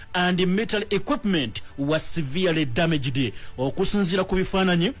helicopters and military equipment was severely damaged okusinzira ku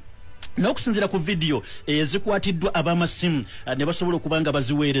bifaananyi n'okusinzira ku video ezikwatiddwa ab'amasimu ne basobola okubanga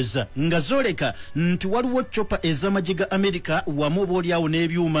baziweereza nga zooleka nti waliwo chopa ez'amagye ga America wamu obaolyawo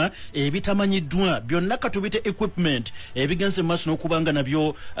n'ebyuma ebitamanyiddwa byonna katubite equipment ebigenze maaso n'okubanga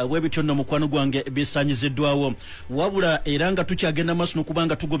nabyo bwebityo nno mukwano gwange bisaanyiziddwawo wabula era nga tukyagenda maaso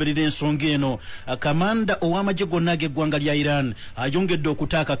n'okubanga tugoberera ensonga eno kamanda ow'amagye gonna ag'eggwanga lya Iran ayongedde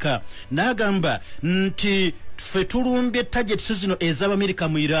okutaakaka n'agamba nti ffe tulumbye targets zino ez'Amerika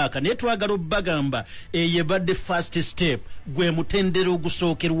mu Iraq naye twagala obbagamba eyebadde first step gwe mutendera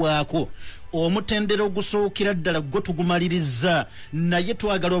ogusookerwako omutendera ogusookera ddala gwo tugumaliriza naye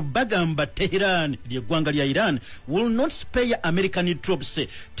twagala obbagamba Tehran ly'eggwanga lya Iran will not spare American troops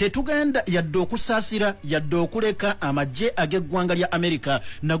tetugenda yadde okusaasira yadde okuleka amagye ag'eggwanga lya America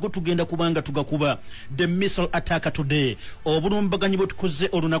nago tugenda kubanga tugakuba the missile attack today obulumbaganyi bwe tukoze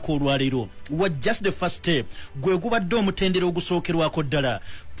olunaku olwaleero was just the first step gwe gubadde omutendera ogusookerwako ddala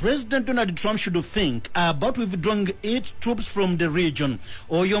President Donald Trump should think about withdrawing its troops from the region.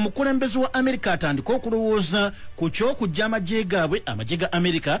 Oyo omukulembeze wa America atandika okulowooza ku ky'okujja amagye gaabwe amagye ga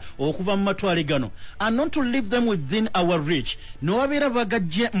America okuva mu matwale gano and not to leave them within our reach. Nowabeera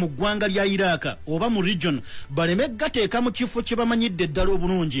bagajje mu ggwanga lya Iraq oba mu region baleme gateeka mu kifo kye bamanyidde ddala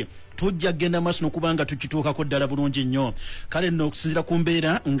obulungi. Tujja genda maaso n'okubanga tukituukako ddala bulungi nnyo kale nno okusinziira ku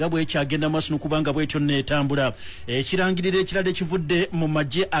mbeera nga bwekyagenda maaso n'okubanga bwetyo neetambula ekirangiriro ekirala ekivudde mu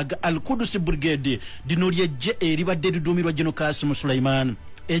magye aga Al Quds Brigade lino ly'eggye eribadde liduumirwa General Qasim Sulaiman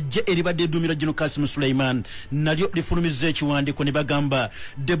ejje eribadde eddumira General Qasim Suleiman nalyo lifulumiza ekiwandiiko ne bagamba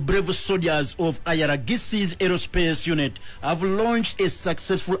the brave soldiers of IRGC's aerospace unit have launched a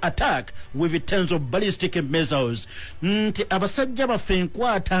successful attack with tens of ballistic missiles. Nti abasajja baffe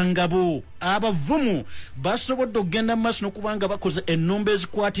enkwata ngabo abavumu basobodde okugenda mu maaso n'okubanga bakoze ennumba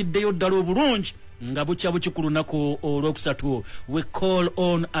ezikwatiddeyo ddala obulungi nga bukya bukikulu nako olwokusatu. We call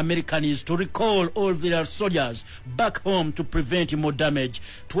on Americans to recall all their soldiers back home to prevent more damage.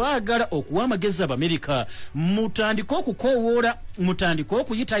 Twagala okuwa amagezi Abamerika mutandika okukoowoola mutandika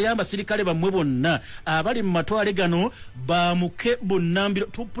okuyitayo abasirikale bammwe bonna abali mu matwale gano bamuke bunnambiro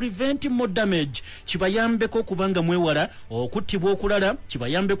to prevent more damage. Kibayambeko okubanga mwewala okuttibwa okulala,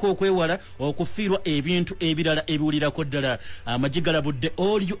 kibayambeko okwewala okufiirwa ebintu ebirala ebiwulirako ddala. Amagye galabudde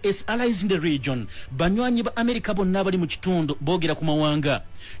all US allies in the region banywanyi ba Amerika bonna abali mu kitundu boogera ku mawanga.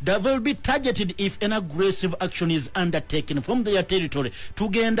 They will be targeted if an aggressive action is undertaken from their territory.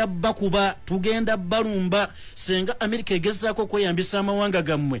 Tugenda bakuba, tugenda balumba. Senga Amerika egezaako kweyambisa amawanga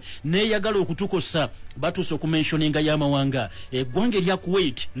gammwe neeyagala okutukosa batuuse okumentioninga y'amawanga. Eggwanga erya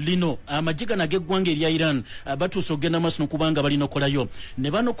Kuwait lino amajiga n'ag'eggwanga erya Iran batuuse okugenda maaso n'okubanga balinokolayo.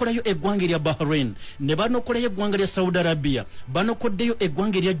 Ne banokolayo eggwanga erya Bahrain, ne banokolayo eggwanga lya Saudi Arabia, banokoddeyo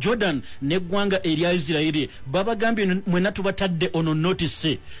eggwanga erya Jordan n'eggwanga erya Israeli. Babagambye mwena tubatadde ono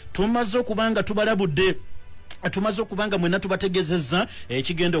notice. Tumaze okubanga tubalabudde, tumaze okubanga mwena tubategezeza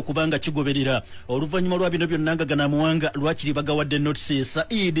ekigenda okubanga kigoberera. Oluvannyuma lwa bino byonna nga gana muwanga lwakiri bagawadde notice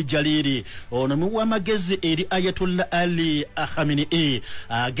Said Jalili ono muwa amagezi eri Ayatollah Ali Khamenei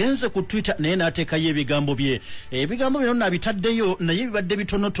agenze ku Twitter naye n'ateekayo ebigambo bye. Ebigambo bino n'abitaddeyo naye bibadde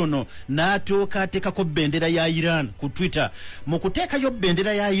bitonotono n'atooka ateekako bendera ya Iran ku Twitter. Mu kuteekayo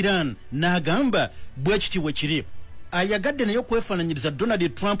bendera ya Iran n'agamba bwe kiti bwe kiri. Ayagadde nayo kwefaananyiriza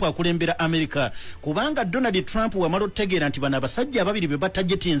Donald Trump akulembera Amerika kubanga Donald Trump wamala otegeera nti bano abasajja ababiri be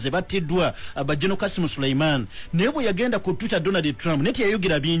batajetinze battiddwa General Qasim Suleiman naye bwe yagenda ku Twitter Donald Trump neti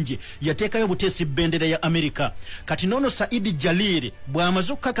yayogera bingi yateekayo buteesi bendera ya Amerika. Kati noono Said Jalili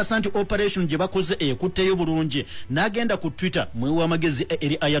bw'amaze okukakasa nti operation gye bakoze ekutteyo bulungi n'agenda ku Twitter mwewa amagezi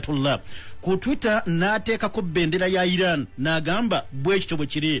eri Ayatollah ku Twitter n'ateekako bendera ya Iran n'agamba bwe kityo bwe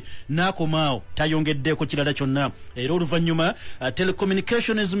kiri n'akomaawo tayongeddeeko kirala kyonna. Era oluvannyuma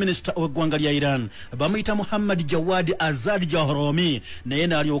telecommunications minister w'eggwanga lya Iran bamuyita Muhammad Jawad Azad Jahromi naye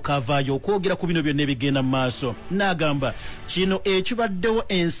n'alyoka avaayo okwogera ku bino byonna ebigenda mu maaso n'agamba kino ekibaddewo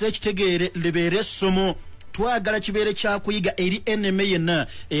ensi ekitegeere libeere essomo. Twagala kibeere kyakuyiga eri enemy yenna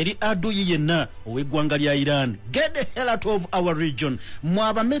eri aduyi yenna ow'eggwanga lya Iran. Get the hell out of our region. Mu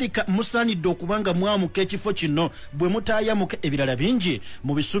Abamerika musaanidde okubanga mwamuka ekifo kino bwe mutaayamuka ebirala bingi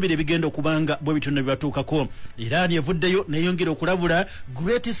mu bisuubire bigenda okubanga bwe bitundu bibatuukako. Iran evuddeyo neeyongera okulabula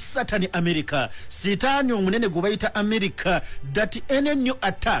Great Satan America, sitaani omunene gwe bayita America, that any new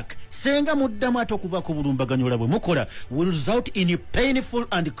attack senga muddamu ate okubaako bulumbaganyo labwe mukola will result in a painful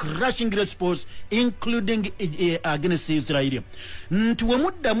and crushing response including against Israel. Nti we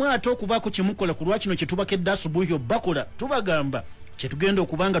muddamu ate okubaako kyemukola ku lwakino kye tubakedde asubuhi bakola tubagamba kyetugenda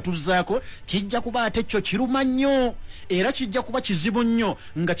okubanga tuzzaako kijja kuba ate kyo kiruma nnyo era kijja kuba kizibu nnyo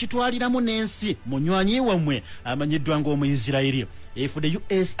nga kitwaliramu n'ensi munywanyi wammwe amanyiddwa ng'Omuisirairi. If the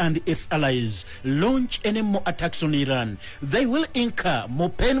US and its allies launch any more attacks on Iran, they will incur more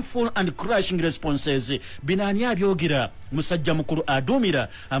painful and crushing responses. Binani abyogera musajja mukulu aduumira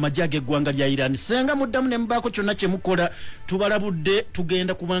amagye ag'eggwanga lya Iran. Senga muddamu ne mbaako kyonna kye mukola tubalabudde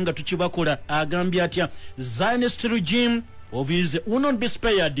tugenda kubanga tukibakola. Agambye atya Zionist regime of his will not be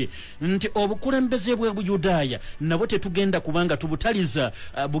spared. Nti obukulembeze bwe Buyudaaya nabo tetugenda kubanga tubutaliza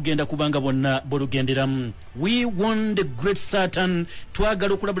bugenda kubanga bonna bolugenderamu. We want the great Satan,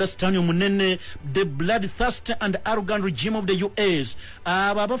 twagala okulabula Sitaani omunene, the bloodthirsty and arrogant regime of the US.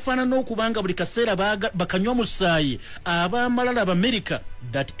 Abo abafaanana okubanga buli kaseera bakanywa musaayi abamalala Abamerika,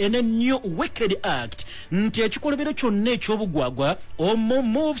 that any new wicked act nti ekikolebero kyonna eky'obugwagwa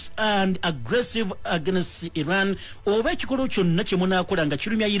moves and aggressive against Iran oba ekikolo kyonna kye munaakola nga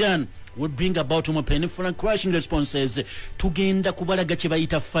kirumya Iran will bring about more painful and crushing responses. Tugenda kubalaga kye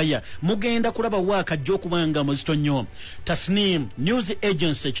bayita fire. Mugenda kulaba waakajja okubanga muzito nnyo. Tasnim News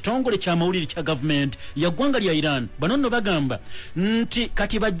Agency kitongole kya mawulire kya government ya ggwanga lya Iran bano nno bagamba nti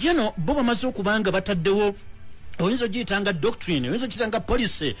kati bajjeno bo bamaze okubanga bataddewo oyinza ogiyitanga doctrine, oyinza ogiyitanga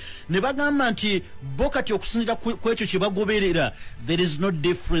policy, ne bagamba nti bo kati okusinzira ku ekyo kye bagoberera, there is no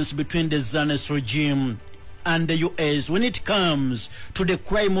difference between the Zionist regime and the US when it comes to the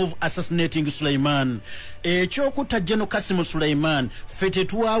crime of assassinating Suleiman. Ekyokutta General Qasim Suleiman fete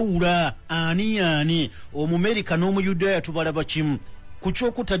twawula ani Omumerika n'Omuyudaaya tubalaba kimu.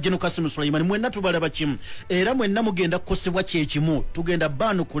 kuchokuta General Kasim Sulaiman mwenna tubalaba kimu era mwenna mugenda kukosebwa kyekimu tugenda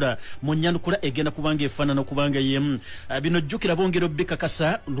baanukula mu nnyanukula egenda kubanga efaanana okubanga yemu bino jjukira bongero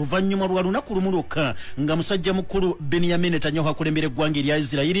bikakasa luvannyuma lwa lunaku lumu lwokka nga musajja mukulu Benjamin Netanyahu akulembera eggwanga erya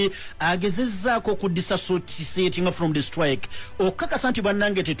Isirairi agezezzaako okudisassociating from the strike okakasa nti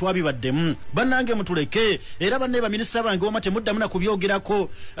bannange tetwabibaddemu bannange mutuleke era banne baminisita bange oma temuddamu na kubyogerako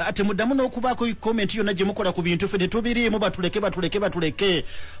temuddamu n'okubaako comment yonna gye mukola ku bintu ffe tetubiriimu batuleke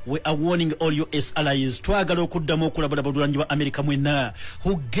we are warning all US allies twagala okuddamu okulabula balwanyi ba America mwenna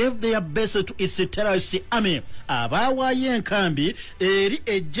who gave their best to its terrorist army abawaayo enkambi eri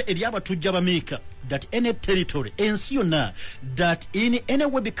ejje eri abatujja b'Amerika that any territory ensi yonna that in any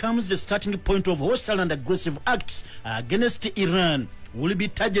way becomes the starting point of hostile and aggressive acts against Iran will be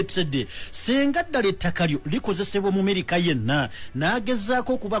targeted. Senga ddala ettaka lyo likozesebwa mu Amerika yenna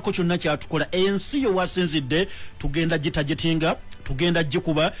n'agezaako okubaako kyonna kyatukola ensi yo wasinzidde tugenda gitagetinga tugenda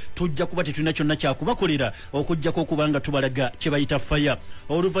gikuba tujja kuba tetulina kyonna kyakubakolera okujjako okubanga tubalaga kye bayita fire.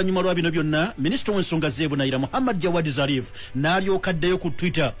 Oluvannyuma lwa bino byonna minisita w'ensonga z'ebunayira Muhammad Jawad Zarif n'alyoka addeyo ku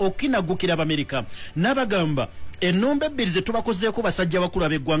Twitter okinagukira Abamerika n'abagamba ennombe ebbiri ze tubakozeeko basajja bakulu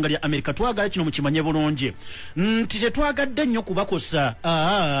ab'eggwanga lya Amerika twagala kino mukimanye bulungi nti tetwagadde nnyo kubakosa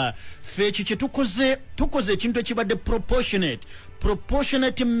ffe kye tukoze ekintu ekibadde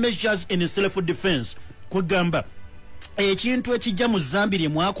proportionate measures in self defense kwegamba ekintu ekijja mu zambi lye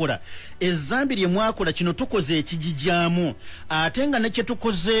mwakola ezambi lye mwakola kino tukoze ekigijjaamu ate nga nekye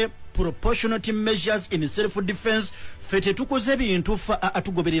tukoze proportionate measures in self defense fete tukoze bintu fa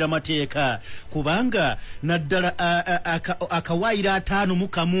atugoberera mateeka kubanga naddala akawaira 5 mu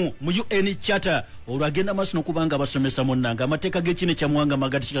kamu mu UN charter olwagenda maso nokubanga basomesa monnanga amateeka g'ekine kya mwanga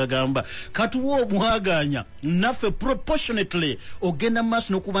magati kagamba katuwo mwaganya naffe proportionately ogenda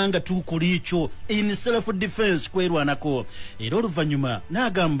maso nokubanga tukulicho in self defense kwerwanako era oluvannyuma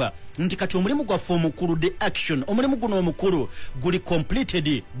n'agamba nti kati omulimu gwaffe omukulu the action omulimu guno omukulu guli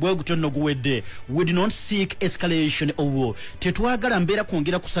completed bwegutonno guwedde we do not seek escalation of war tetwagala mbeera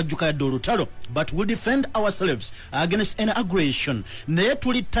kwongera kusajjuka yadde olutalo but we defend ourselves against any aggression naye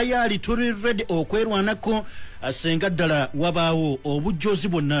tuli tayali tuli ready okwerwanako asenga ddala wabaawo obujjoozi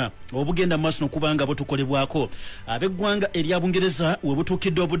bwonna obugenda maaso nokubanga butukolebwako ab'eggwanga erya Bungereza we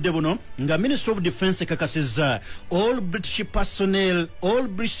butuukidde obudde buno nga Ministry of Defense ekakasizza all British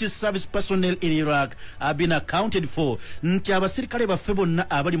service personnel in Iraq have been accounted for nti abasirikale baffe bonna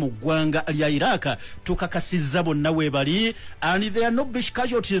abali mu ggwanga lya Iraq tukakasizza bonna weebali and there are no British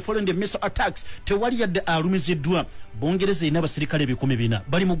casualties following the missile attacks tewali yadde alumiziddwa Bungereza erina abasirikale 100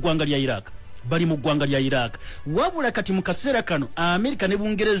 bali mu ggwanga lya Iraq wabula kati mu kaseera kano Amerika ne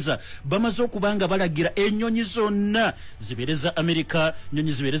Bungereza bamaze okubanga balagira ennyonyi zonna zibereza Amerika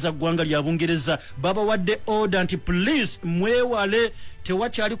nnyonyi zibereza ggwanga lya Bungereza babawadde order nti please mwewale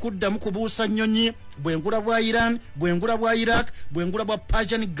tewakyali kuddamu kubuusa nnyonyi bwengula bwa Iran bwengula bwa Iraq bwengula bwa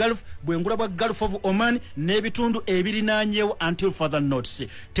Persian Gulf bwengula bwa Gulf of Oman n'ebitundu ebirinaanyeewo until further notice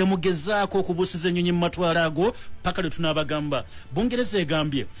temugezaako okubuusiza ennyonyi mu matwala ago paka lwe tunaabagamba Bungereza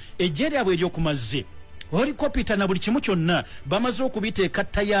egambye ejje lyabwe ery'okumazzi helicopter na buli kimu kyonna bamaze okubiteeka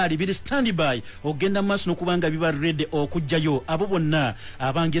tayali biri standby ogenda maaso n'okubanga biba ready okujjayo abo bonna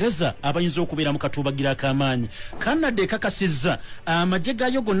Abangereza abayinza okubeera mu katuubagira ak'amaanyi Canada ekakasizza amagye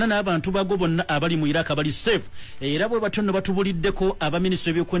gayo gonna n'abantu bago bonna abali mu Iraq abali safe era bwe batyo nno batubuliddeko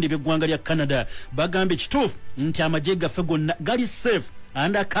abaminisita b'ebyokwenda by'eggwanga lya Canada bagamba ekituufu nti amagye gaffe gonna gali safe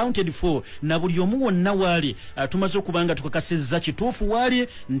and accounted for na buli omu wonna waali tumaze okubanga tukakasizza kituufu waali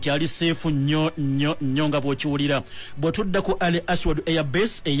nti ali seefu nnyo nga bw'okiwulira bw'otudda ku Al Aswad Air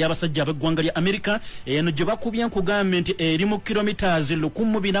Base ey'abasajja ab'eggwanga lya Amerika eno gye bakubye nkugambye nti eri mu kilometers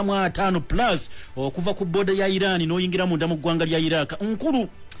 145 plus okuva ku booda ya Iran n'oyingira munda mu ggwanga lya Iraq nkulu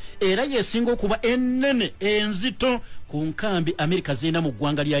era yesinga okuba ennene enzito ku nkambi Amerika zirina mu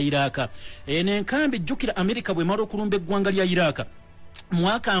ggwanga lya Iraq eno enkambi jjukira Amerika bwe mala okulumba eggwanga lya Iraq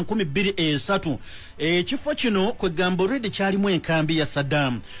mwaka 2003 ekifo kino kwegamba already kyalimu enkambi ya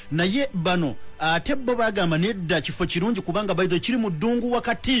Saddam naye bano ate bo bagamba nedda kifo kirungi kubanga baidho kiri mu ddungu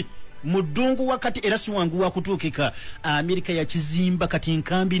wakati era si wangu wa kutuukika Amerika ya kizimba kati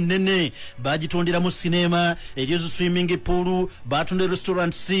nkambi nene bagitondera mu cinema eriyo swimming pool batondera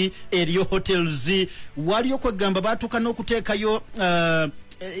restaurants eriyo hotels waliyo kwegamba batuuka n'okuteekayo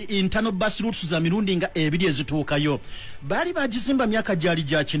internal bus routes za mirundi nga ebiri ezituukayo bali bagizimba myaka gyali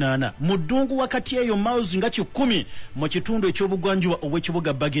gya 8 mu ddungu wakati eyo miles nga 10 mu kitundu eky'obugwanjuba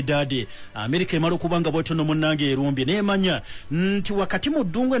obw'ekibuga Baghdad Amerika emala okubanga bwetono munnange erumbye neemanya nti wakati mu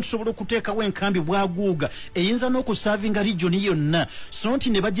ddungu entusobola okuteekawo enkambi bwaguuga eyinza n'okusavinga region yonna so nti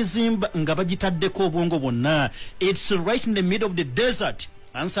ne bagizimba nga bagitaddeko obwongo bwonna. It's right in the middle of the desert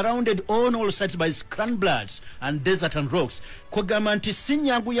and surrounded on all sides by scramblers and desert and rocks. Kwagamba nti si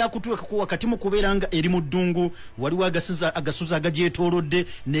nnyangu yakutuuka ku wakati mu kubeera nga eri mu ddungu waliwo agasozi agagyetoolodde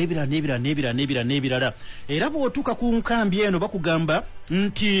n'ebirala. Era bw'otuuka ku nkambi eno bakugamba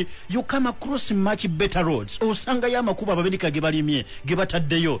nti you come across much better roads. Osangayo amakubo Abamerika ge balimye ge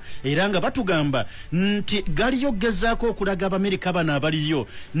bataddeyo era nga batugamba nti galiyo gezaako okulaga Abamerika bano abaliyo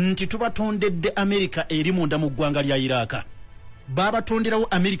nti tubatondedde Amerika eri munda mu ggwanga lya Iraka. Baba tonderawo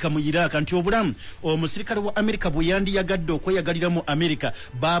Amerika mu Iraka nti obulamu omusirikale wa Amerika bwe yandiyagadde okweyagalira mu Amerika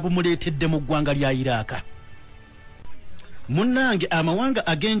babumuleetedde mu ggwanga lya Iraka. Munnange amawanga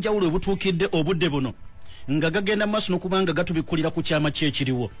ag'enjawulo obutuukidde obudde buno nga gagenda maaso n'okubanga gatubikkulira ku kyama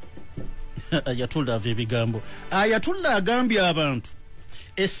kyekiriwo. Ayatollah ava ebigambo. Ayatollah agambye abantu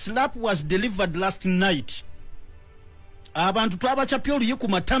a slap was delivered last night. Abantu twabacapya oluyi ku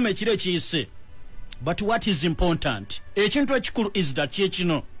matama ekiro ekiyise. But what is important, ekintu ekikulu is that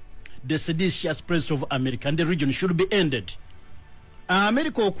kyekino the seditious presence of America and the region should be ended.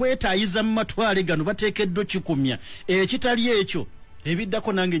 America okwetaayiza mu matwale gano bateekeddwa kikumya ekitali ekyo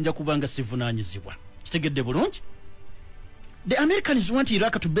ebiddako nange nja kubanga sivunaanyizibwa. Kitegedde bulungi? The Americans want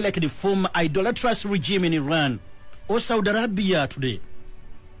Iraq to be like the former idolatrous regime in Iran or Saudi Arabia today.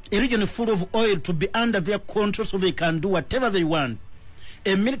 A region full of oil to be under their control so they can do whatever they want.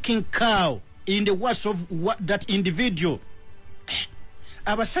 A milking cow in the words of that individual.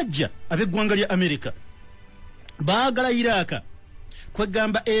 Abasajja abeggwanga lya America baagala Iraka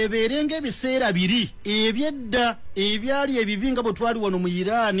kwegamba ebeerenga ebiseera biri ebyedda ebyali ebibinga bwe twali wano mu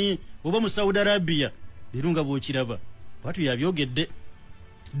Irani oba mu Saudi Arabia birunga bw'okiraba bwatu yabyogedde.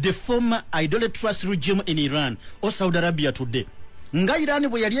 The former idolatrous regime in Iran or Saudi Arabia today nga Irani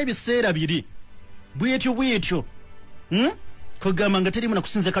bwe yali ebiseera biri bwetyo kwegamba nga terimu na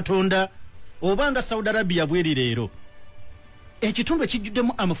kusinza Katonda obanga Saudi Arabia bweri leero ekitundu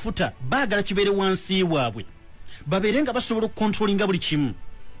ekijjuddemu amafuta baagala kibeere wansi waabwe babeere nga basobola okukontrolinga buli kimu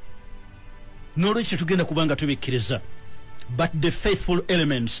n'olwekyo tugenda kubanga tubikkiriza. But the faithful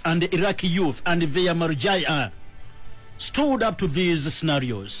elements and the Iraqi youth and their marjaya stood up to these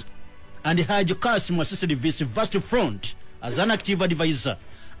scenarios and Haji Qasim assisted this vast front as an active advisor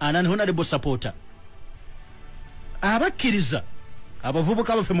and an honorable supporter. Abakkiriza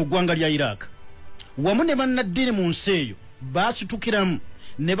abavubuka bafe mu ggwanga lya Iraq wamu ne bannaddiini mu nsi eyo baasitukiramu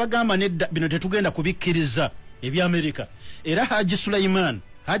ne bagamba nedda bino tetugenda kubikkiriza ebya Amerika. Era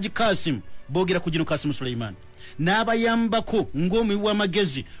Haji Qasim boogera ku gino Qasim Suleiman n'abayambako ng'omuwi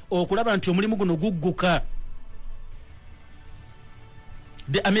w'amagezi okulaba nti omulimu guno gugguka.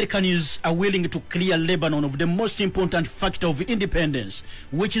 The Americans are willing to clear Lebanon of the most important factor of independence,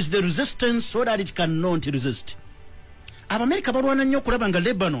 which is the resistance, so that it cannot resist. Abamerika balwana nnyo okulaba nga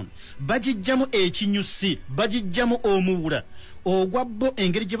Lebanon bagijjamu ekinyusi bagijjamu omuwula ogwa bo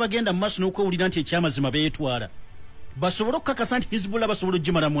engeri gye bagenda mu maaso n'okwewulira nti ekyamazima beetwala basobole okukakasa nti Hezbollah basobola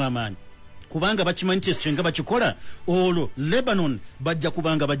okugimalamu amaanyi kubanga bakimanyi nti ekyo nga bakikola olwo Lebanon bajja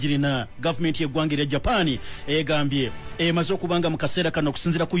kubanga bagirina. Gavumenti y'eggwanga erya Japan egambye emaze okubanga mu kaseera kano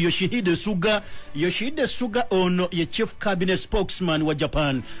okusinziira ku Yoshihide Suga ono ye chief cabinet spokesman wa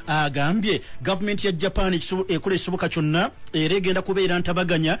Japan agambye gavumenti ya Japan ekola ekisoboka kyonna era egenda kubeera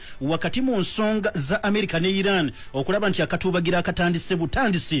ntabaganya wakati mu nsonga za Amerika ne Iran okulaba nti akatuubagira akatandise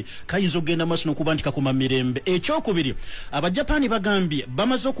butandisi kayinza okugenda maaso n'okuba nti kakuma mirembe. Ekyokubiri Abajapani bagambye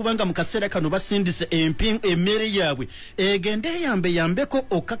bamaze okubanga mu kaseera kano basindise emmere yaabwe egende yambeko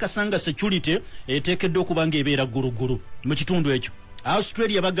okukakasanga security eteekeddwa okubanga ebeera guruguru mu kitundu ekyo.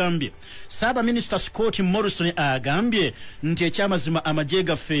 Australia bagambye Ssaabaminisita Scott Morrison agambye nti ekyamazima amagye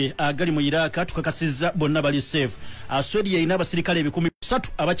gaffe agali mu Iraq tukakasizza bonna bali safe. Australia erina abasirikale 300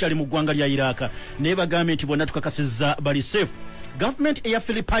 abakyali mu ggwanga lya Iraq naye bagambye nti bonna tukakasizza bali safe. Government eya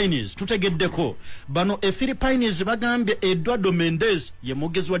Philippines tutegeddeko bano Philippines bagambye Eduardo Mendez ye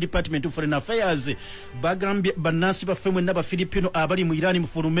mwogezi wa Department of Foreign Affairs bagambye bannansi baffe mwenna ba Filipino abali mu Irani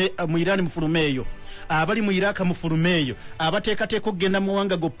mufulumeeyo abali mu Iraq mufulumeeyo abateekateeka okugenda mu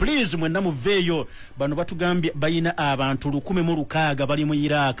wanga go please mwenna muveeyo. Bano batugambye bayina abantu 1,600 bali mu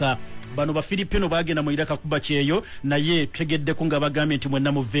Iraq. Bano ba Filipino bagenda mu Iraq kuba kyeyo naye tutegeddeko nga bagambye nti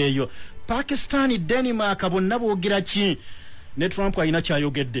mwenna muveeyo. Pakistan Denmark bonna boogera ki ne Trump ayina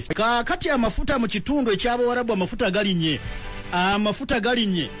kyayogedde. Kakati amafuta mu kitundu eky'Abawarabu amafuta galinye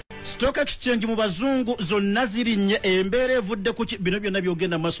stock exchange mu bazungu zonna zirinnye embeera evudde ku bino byonna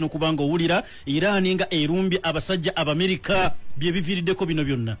byogenda maaso n'okubanga owulira Iran nga erumbye abasajja Abamerika byebiviiriddeko bino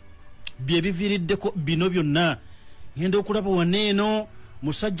byonna ngenda okulaba waneeno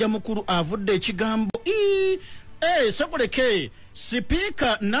musajja mukulu avudde ekigambo sakoleke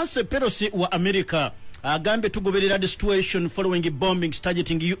Speaker Nancy Pelosi wa America agambye tugoberera the situation following bombings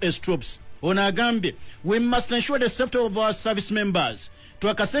targeting US troops. Ono agambye we must ensure the safety of our service members.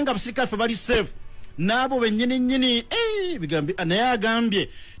 Twakasenga abasirikale ffe bali safe nabo bennyini nnyini bigambye naye agambye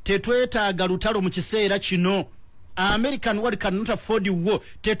tetwetaaga lutalo mu kiseera kino. American world cannot afford war.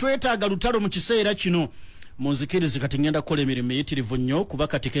 Tetwetaaga lutalo mu kiseera kino. Munzikirizi kati ngenda kukola emirimu eyitirivu nnyo kuba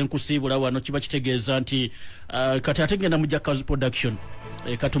kati kenkusiibula wano kiba kitegeeza nti kati ate ngenda mu Jackass production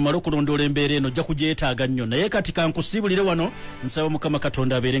katumale okulondoola embeera eno ojja kugyetaaga nnyo naye kati kankusiibulire wano nsaba Mukama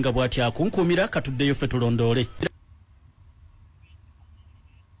Katonda abeere nga bw'ati akunkuumira katuddeyo ffe tulondoole.